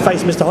fact he has to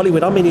face Mr.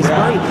 Hollywood. I'm in his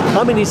brain.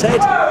 I'm in his head.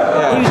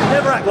 Yeah. He would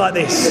never act like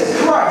this.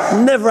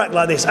 Never act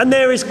like this. And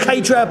there is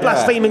Cade Dreyer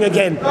blaspheming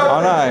again.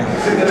 I know.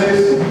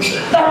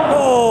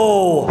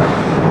 Oh.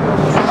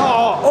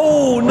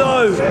 Oh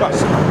no.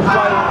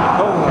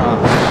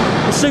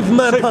 The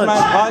Superman punch.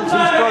 He's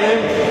got him.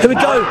 Here we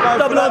go.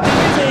 Double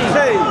RDT.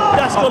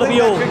 That's got to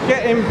be all.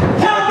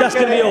 That's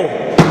going to be all. 1,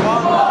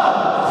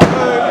 2,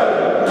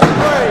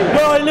 3.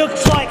 Well, it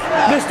looks like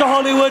Mr.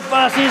 Hollywood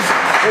versus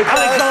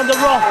Alexander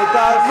Roth.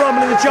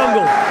 Rumble in the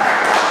jungle.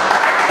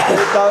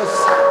 It does.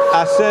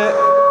 That's it.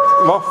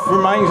 Roth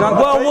remains undefeated.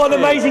 Well, what an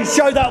amazing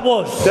show that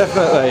was.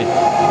 Definitely.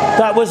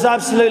 That was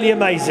absolutely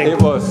amazing.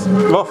 It was.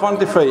 Roth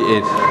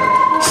undefeated.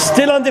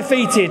 Still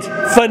undefeated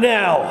for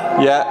now.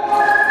 Yeah.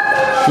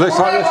 Looks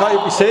like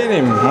you'll be seeing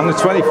him on the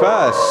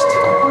 21st.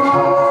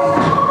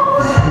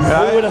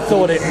 Who would have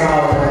thought it?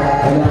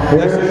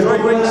 Less than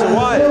 3 weeks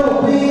away.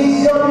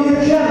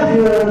 BECW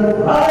champion,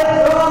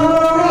 Alexander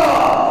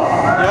Roth.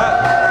 Yeah,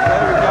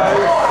 there we go.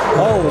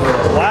 Oh,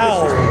 wow.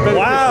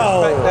 Wow.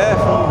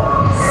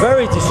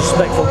 Very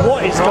disrespectful.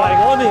 What is going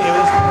on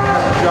here?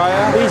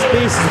 These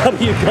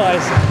BECW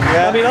guys.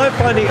 Yeah. I mean, I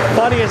find it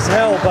funny as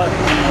hell, but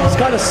it's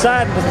kind of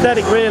sad and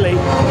pathetic, really,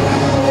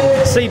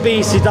 to see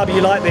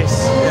BECW like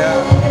this.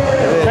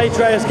 Yeah. Cade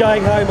Dreyer's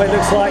going home, but it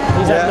looks like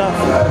he's had enough.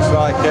 Looks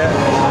like it.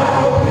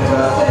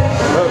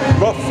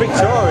 Roth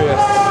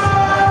victorious.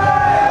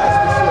 That's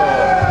for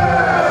sure.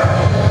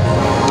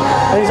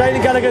 And is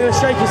Aiden Gallagher going to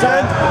shake his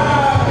hand?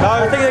 No.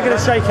 I think they're going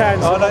to shake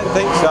hands. I don't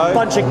think so.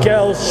 Bunch of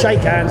girls,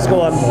 shake hands,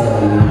 go on.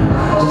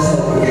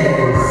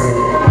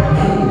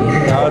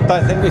 No, I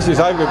don't think this is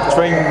over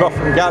between Roth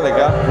and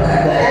Gallagher.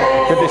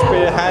 Could this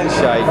be a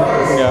handshake?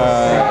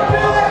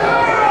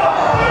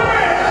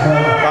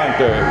 Don't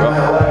do it, Roth.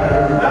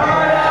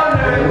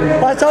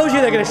 I told you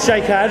they're going to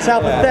shake hands. How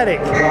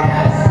pathetic. Yeah.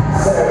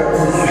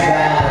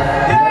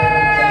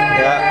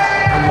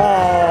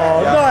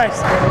 Oh,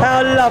 nice.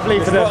 How lovely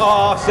for them.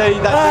 Oh, see,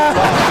 that's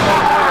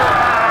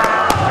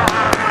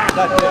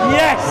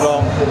Yes!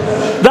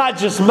 That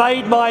just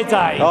made my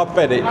day. I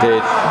bet it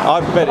did. I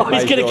bet it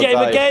He's made going to your get him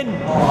day. again.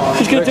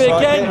 He's going to do it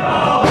Looks like again.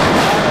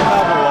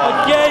 Another one.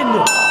 Again.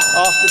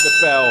 After the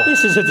bell.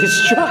 This is a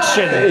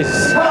distraction. It is.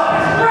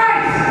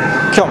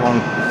 Come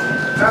on.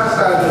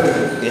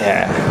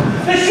 Yeah.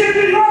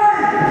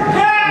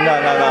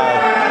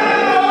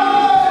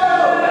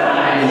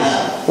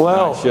 No.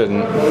 Well, no,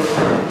 shouldn't.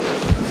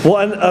 What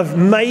an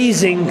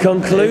amazing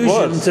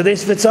conclusion to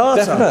this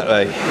Vitata.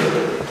 Definitely.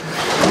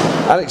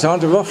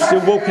 Alexander Roth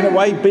still walking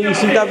away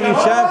BECW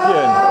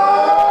champion.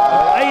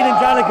 Aiden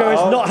Gallagher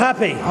is not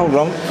happy. Hold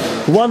on.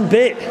 One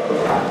bit.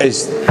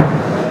 Is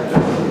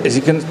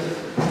he going to...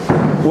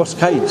 What's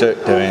Cade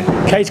doing?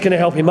 Cade's going to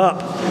help him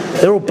up.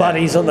 They're all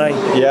buddies, aren't they?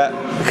 Yeah.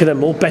 Look at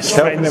them, all best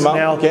Helping friends him up,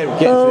 now. get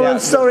to Oh, the I'm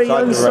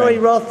sorry,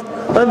 Roth.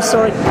 I'm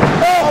sorry.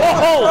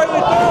 Oh,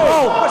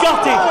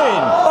 gutted.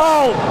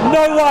 Oh,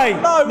 no way.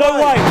 No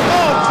way.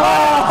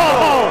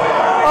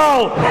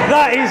 Oh,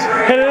 that is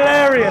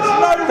hilarious.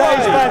 That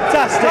is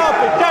fantastic.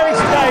 That is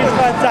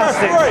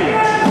fantastic.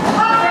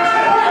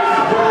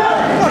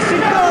 What's he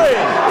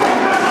doing?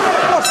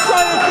 What's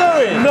Dreyer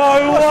doing?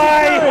 No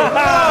way.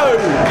 No.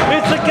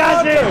 It's a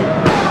gadget.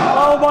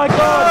 Oh my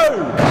God.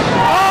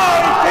 Oh,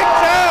 he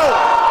kicked out.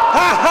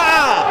 Ha ha.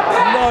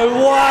 No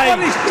way.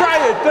 What is Dreyer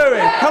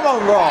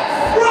on, Roth.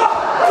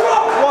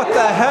 What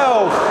the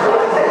hell?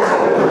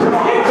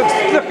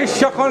 Look at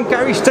shock on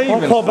Gary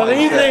Stevens. I can't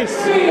believe this.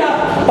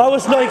 I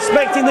was not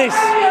expecting this.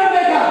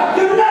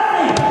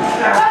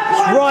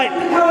 That's right.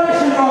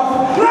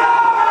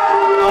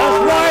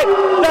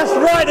 That's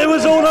right. It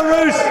was all a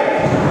ruse.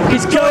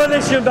 It's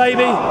coalition,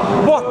 baby.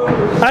 What?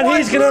 And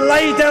he's going to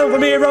lay down for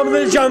me and run in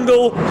the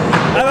jungle,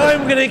 and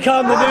I'm going to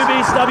become the new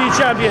BECW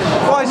champion.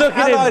 Why Look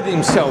at him.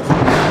 himself?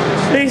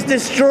 He's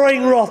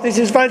destroying Roth. This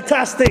is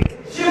fantastic.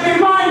 Should be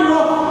mine,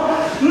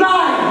 Roth.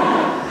 Mine.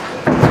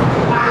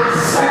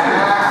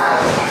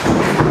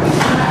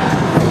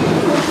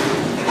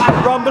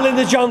 Rumble in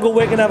the jungle.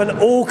 We're going to have an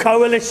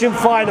all-coalition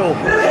final.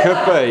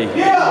 Could be.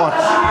 What?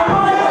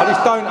 I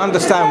just don't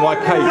understand why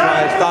Cade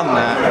has done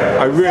that.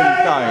 I really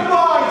don't.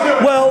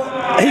 Well,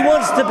 he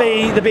wants to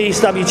be the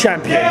BECW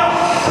champion.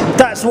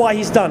 That's why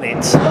he's done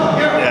it.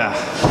 Yeah.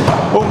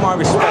 All my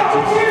respect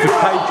for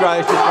Cade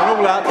Dreyer's just gone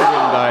all out the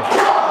window.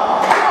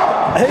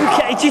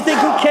 Do you think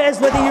he cares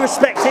whether you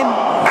respect him?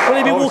 Will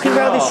he be walking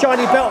around this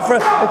shiny belt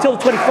until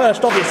the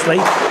 21st, obviously?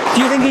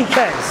 Do you think he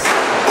cares?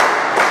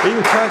 He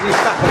even turns his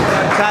back on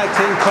his tag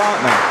team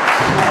partner.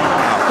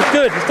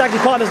 Good, his tag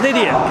team partner's an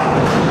idiot.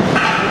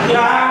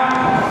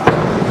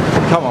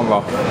 Come on,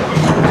 Roth.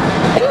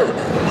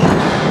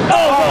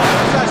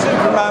 That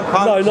Superman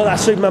punch. No, not that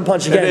Superman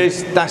punch again. It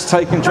is. That's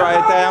taking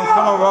Dreyer down.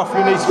 Come on, Roth.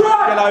 You need to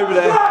get over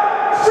there.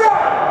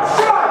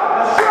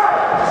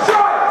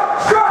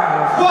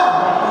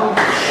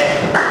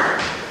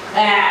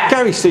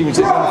 Gary Stevens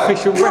is an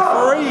official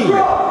referee.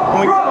 I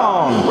mean, come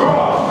on.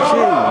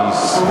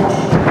 Jeez.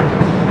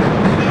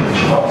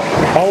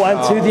 Oh, and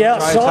to the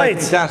outside.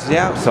 Down to the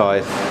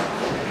outside.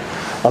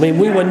 I mean,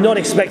 we were not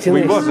expecting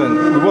this. We wasn't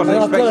expecting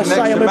I've got to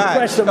say, I'm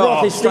impressed that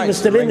Roth is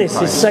still in this,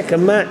 his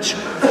second match.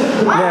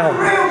 Now.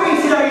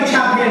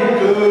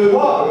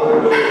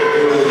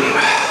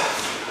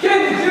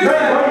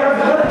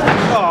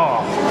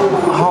 Oh,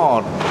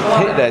 hard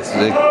hit there to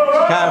the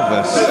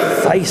canvas.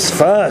 Face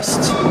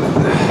first.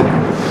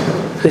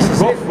 This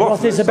is it.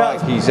 Roth is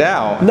about. He's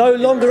out. No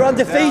longer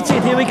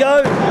undefeated. Here we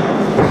go.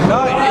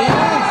 No, he is.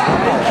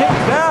 He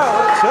kicked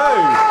out too.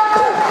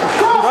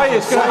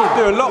 Dreyer's going to have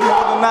to do a lot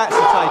more than that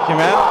to take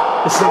him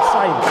out. This is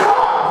insane.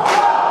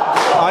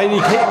 I only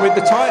hit him with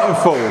the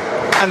Titanfall,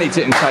 and he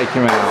didn't take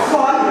him out.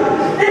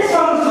 This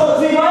one's got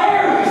to be my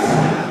Aries.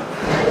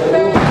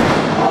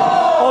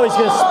 Oh, he's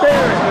going to spear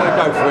him. He's going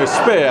to go for a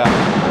spear.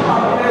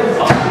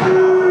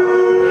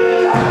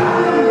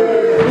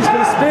 He's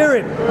going to spear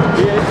him.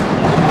 He is.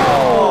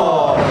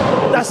 Oh,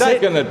 that's they're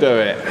it. going to do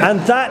it. And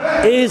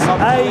that is a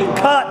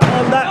cut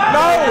on that.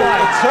 No,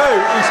 two.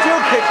 He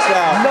still kicks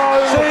out.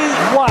 No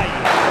way.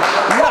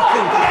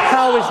 Nothing.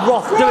 How is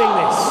Roth doing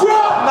this?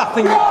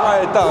 Nothing that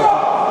Dreyer does.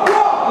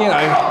 You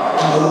know,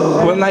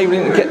 will enable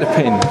him to get the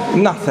pin.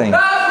 Nothing.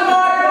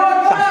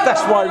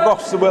 That's why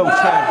Roth's the world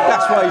champion.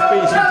 That's why he's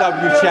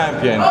BECW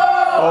champion.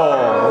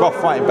 Oh,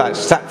 Roth fighting back,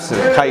 slaps to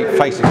the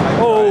face of Cade.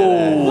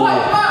 Oh.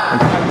 And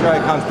Cade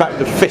Dreyer comes back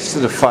with a fist to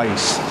the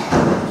face.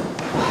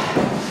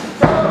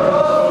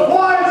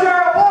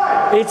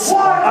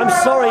 I'm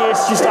sorry,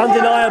 it's just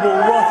undeniable.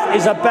 Roth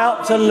is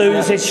about to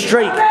lose his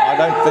streak. I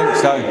don't think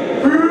so.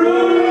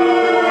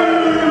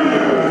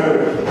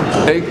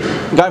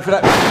 Going for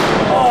that.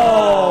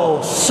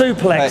 Oh,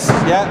 suplex.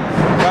 Yeah.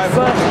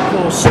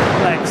 Vertical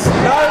suplex.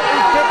 No,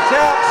 he kicked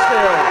out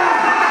still.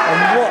 And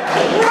what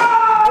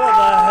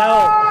the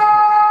hell?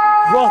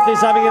 Roth is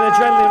having an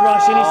adrenaline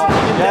rush. He needs to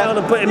put him down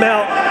and put him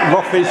out.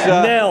 Roth is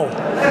now.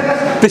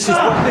 This is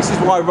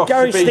why Roth.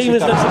 Gary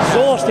Stevens looks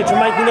exhausted from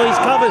making all these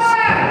covers.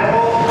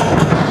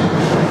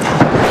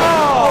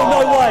 Oh,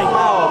 no way.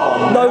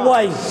 No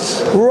way.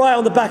 Right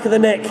on the back of the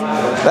neck.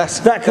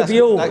 That could be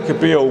all. That could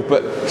be all,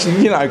 but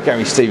you know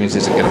Gary Stevens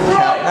isn't going to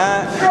count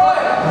that.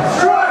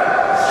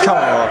 Come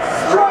on, Roth.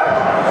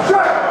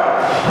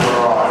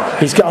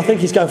 I think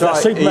he's going for that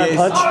Superman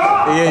punch.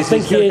 He is. I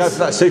think he's going to go for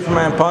that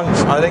Superman punch.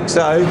 I think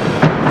so.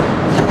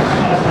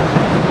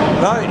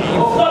 No,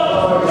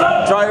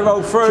 Dreyer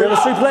roll through. The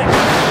suplex.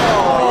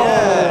 Oh,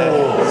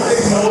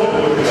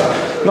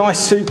 yeah. Nice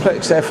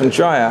suplex there from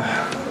Dreyer.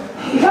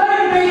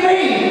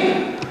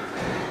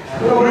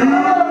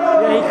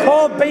 Yeah, he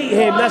can't beat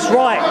him, that's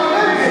right.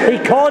 He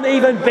can't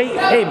even beat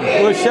him.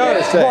 We'll show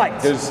us that. Right.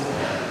 Because,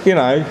 you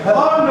know,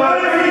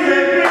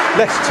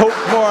 let's talk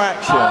more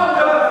action.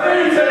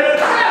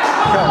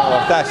 Come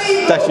on,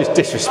 that's just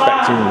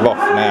disrespecting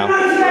Roth now.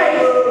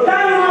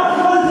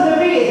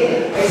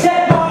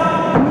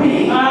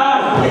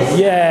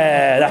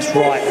 Yeah, that's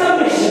right. Yeah,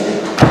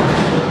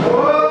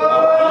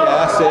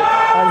 that's it.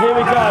 And here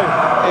we go.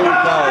 Here we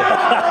go.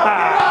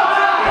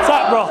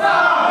 Tap Roth.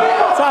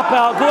 Tap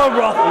out. Go on,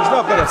 Roth. He's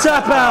not going to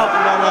tap out.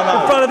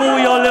 No. In front of all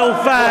your little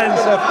fans.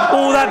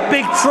 All that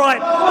big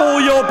tripe.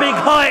 All your big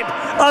hype.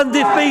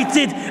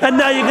 Undefeated. And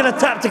now you're going to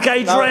tap to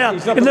Cade Dreyer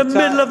in the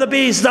middle of the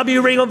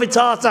BECW ring on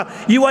Vitata.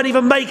 You won't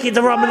even make it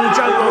to Rumble in the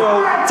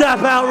Jungle.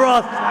 Tap out,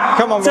 Roth.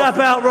 Come on, Tap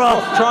out,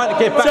 Roth. Trying to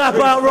get back. Tap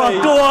out,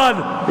 Roth. Go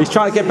on. He's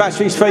trying to get back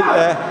to his feet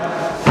there.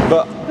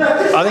 But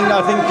I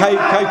think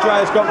Cade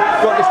Drayer's got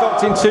this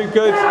locked in too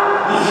good.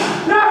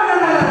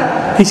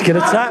 He's going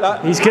to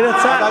tap. He's going to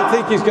tap. I don't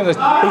think he's going to.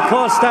 He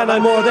can't stand no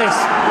more of this.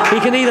 He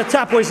can either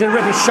tap or he's going to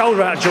rip his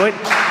shoulder out of joint.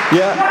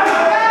 Yeah.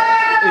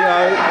 You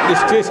know,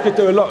 this could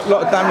do a lot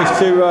of damage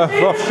to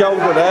Roth's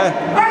shoulder there.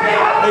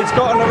 He's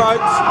got on the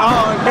ropes.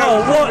 Oh,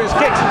 and what? He's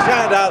kicked his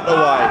hand out the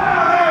way.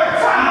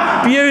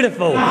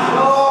 Beautiful.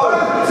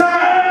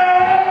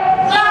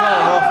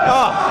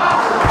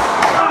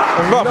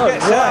 And Roth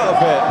gets out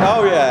of it.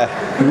 Oh yeah.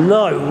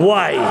 No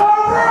way.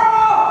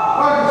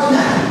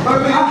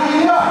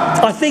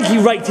 I think he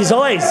raked his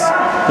eyes.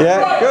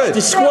 Yeah, good.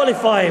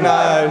 Disqualify him.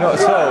 No, not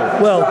at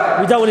all. Well,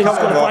 we don't want him to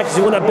disqualify because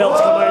we want that belt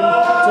to come home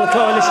to the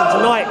coalition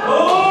tonight.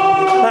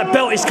 That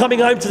belt is coming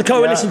home to the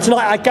coalition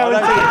tonight, I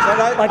guarantee it.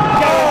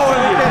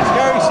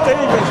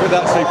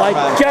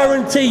 I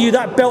guarantee you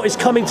that belt is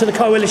coming to the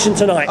coalition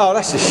tonight. Oh,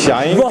 that's a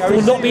shame. Roth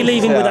will not be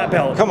leaving with that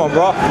belt. Come on,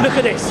 Roth. Look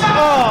at this.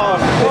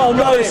 Oh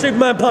no, the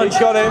Superman punch.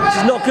 He's got him. This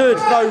is not good.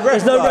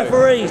 There's no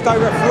referee. There's no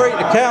referee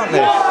to count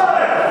this.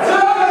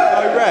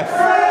 No ref.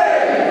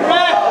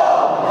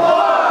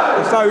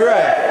 There's no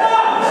ref.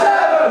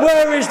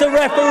 Where is the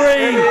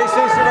referee? This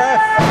is the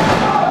ref.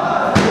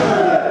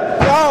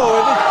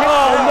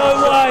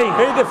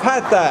 He'd have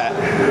had that.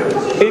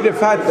 He'd have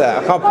had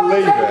that. I can't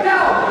believe it.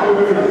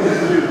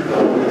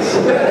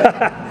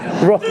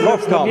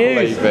 Roth can't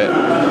believe it.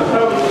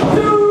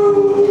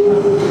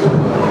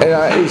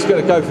 He's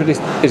going to go for this.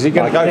 Is he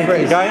going to go for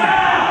it again?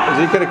 Is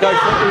he going to go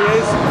for it? He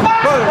is.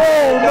 Boom.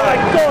 Oh my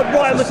God!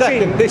 Right on the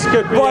chin. This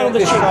could be right on the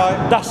this chin.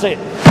 time. That's it.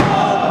 1, 2,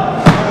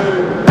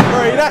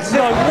 3. That's it.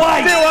 No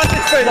way. Still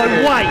undefeated. No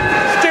way.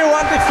 Still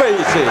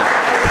undefeated.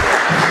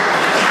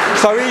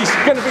 So he's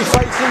going to be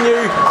facing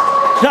you.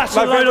 That's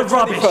a load of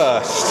rubbish.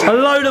 A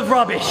load of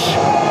rubbish.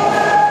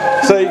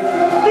 See,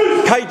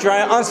 Cade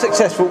Dreyer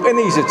unsuccessful in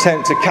his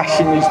attempt to cash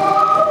in his,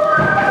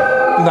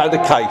 the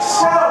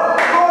case.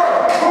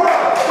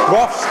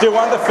 Roth still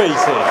undefeated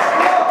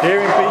here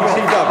in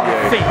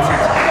BECW.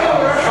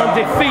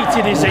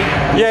 Undefeated, is he?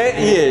 Yeah,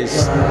 he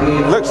is.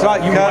 Looks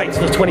like you wait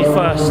till the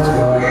 21st.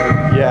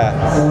 Yeah.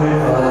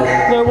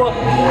 You know what?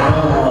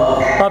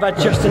 I've had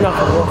just enough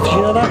of Roth.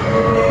 You know that?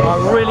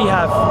 I really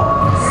have.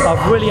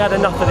 I've really had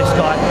enough of this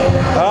guy.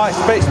 I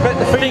expect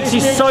the He thinks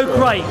he's so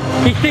great.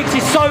 He thinks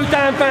he's so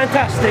damn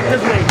fantastic,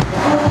 doesn't he?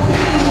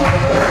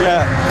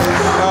 Yeah.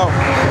 Oh.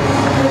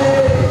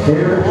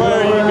 Where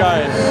are you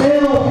going?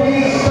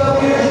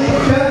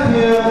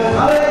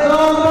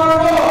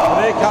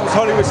 And here comes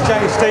Hollywood's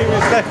James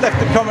Stevens. Left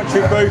the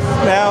commentary booth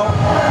now.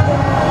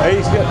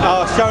 He's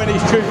showing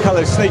his true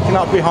colours, sneaking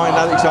up behind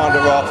Alexander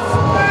Roth.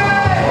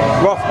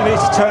 Roth, you need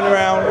to turn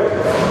around.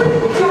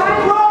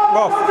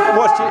 Roth,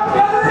 watch it.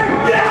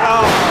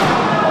 Oh.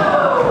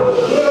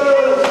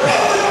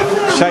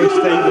 Shane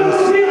Stevens.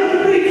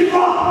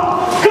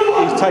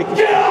 He's taking.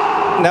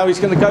 Now he's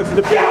going to go for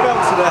the big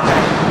belt today.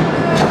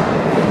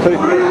 So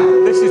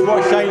this is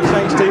what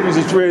Shane Stevens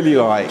is really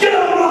like.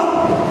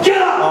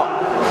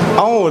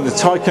 Oh, the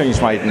Tycoon's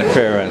made an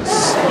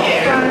appearance.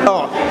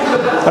 Oh,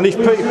 and he's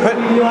put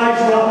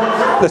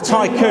the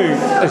Tycoon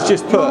has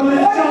just put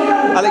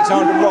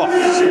Alexander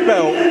Roth's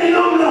belt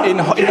in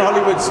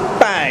Hollywood's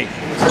bag.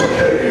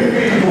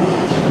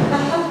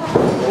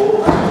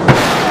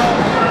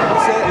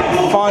 That's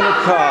it. Final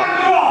cut.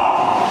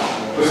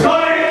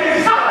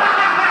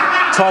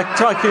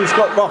 Tycoon's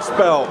got Roth's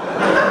belt.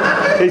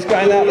 He's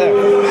going out there.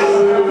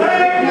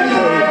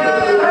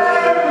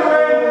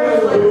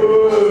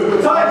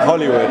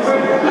 Hollywood.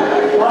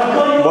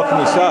 What can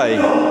you say?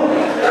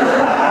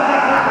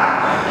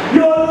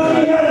 You're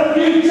looking at the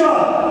future.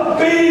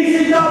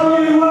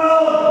 BECW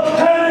World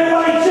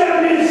Heavyweight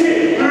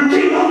Championship.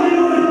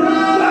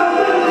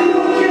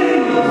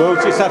 We'll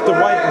just have to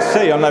wait and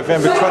see on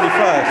November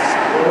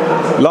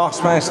 21st.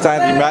 Last man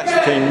standing match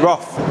between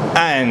Roth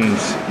and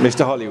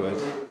Mr. Hollywood.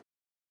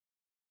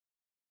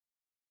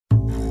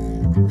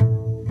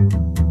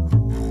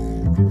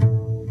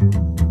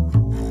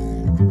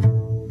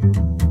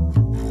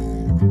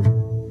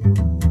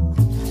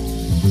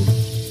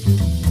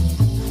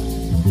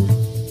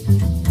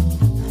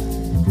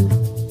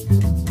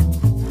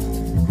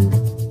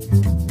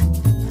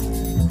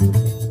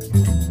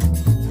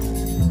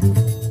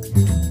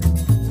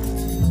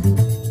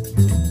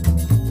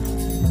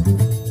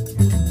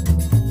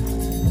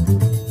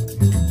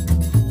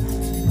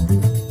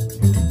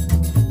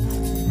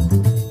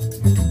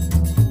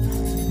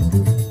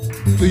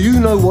 Do you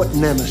know what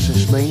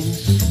nemesis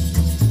means?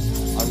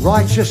 A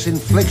righteous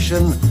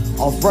infliction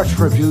of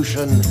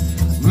retribution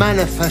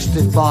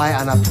manifested by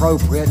an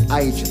appropriate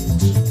agent.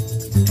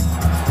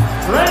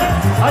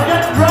 Let's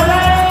get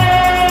ready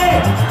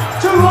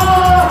to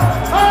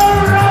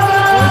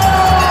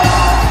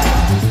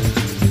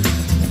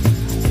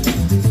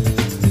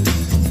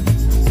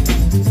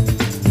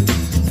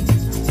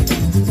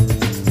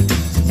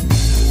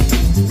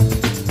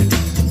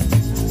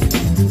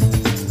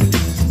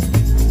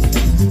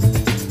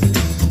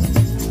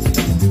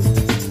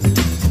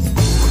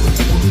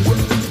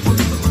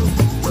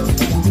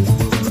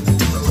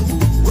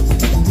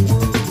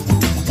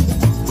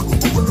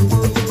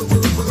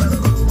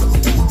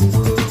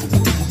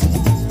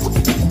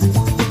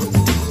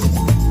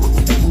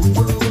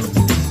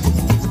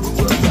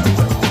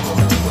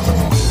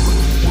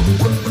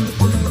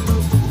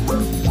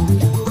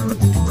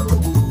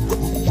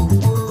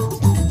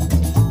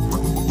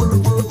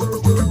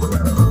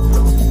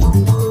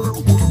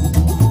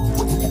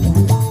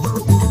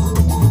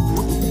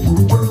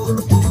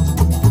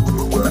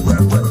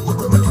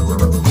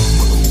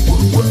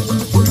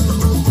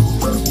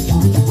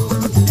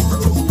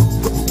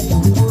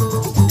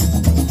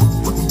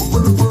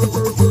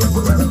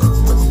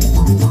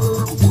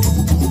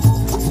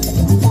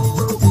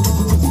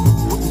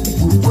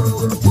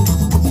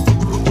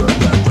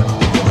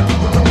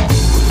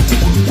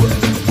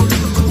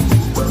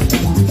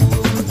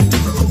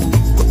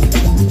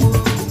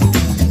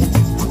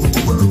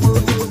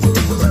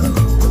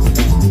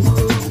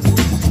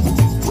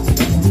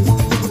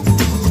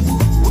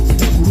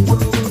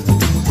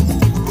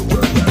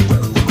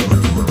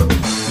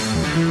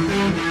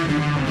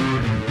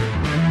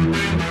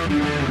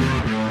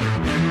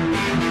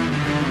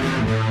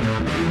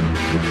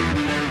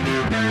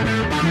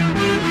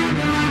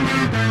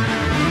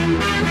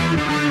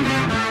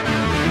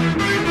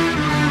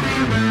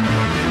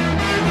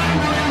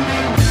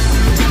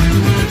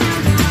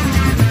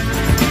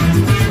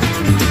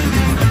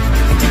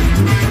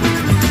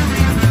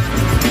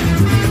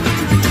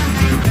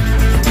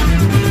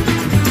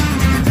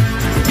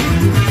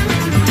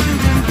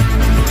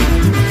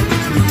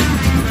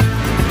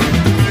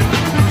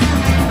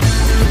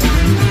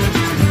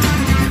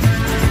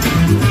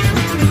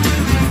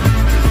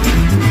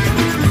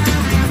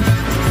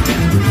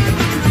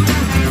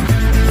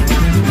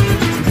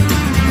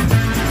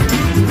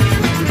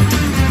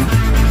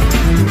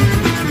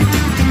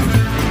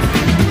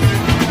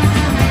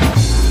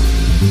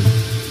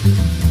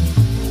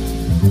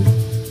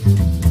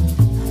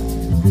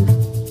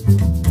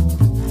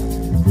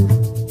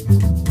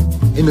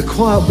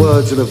quiet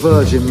words of the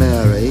Virgin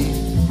Mary,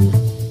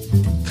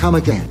 come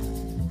again.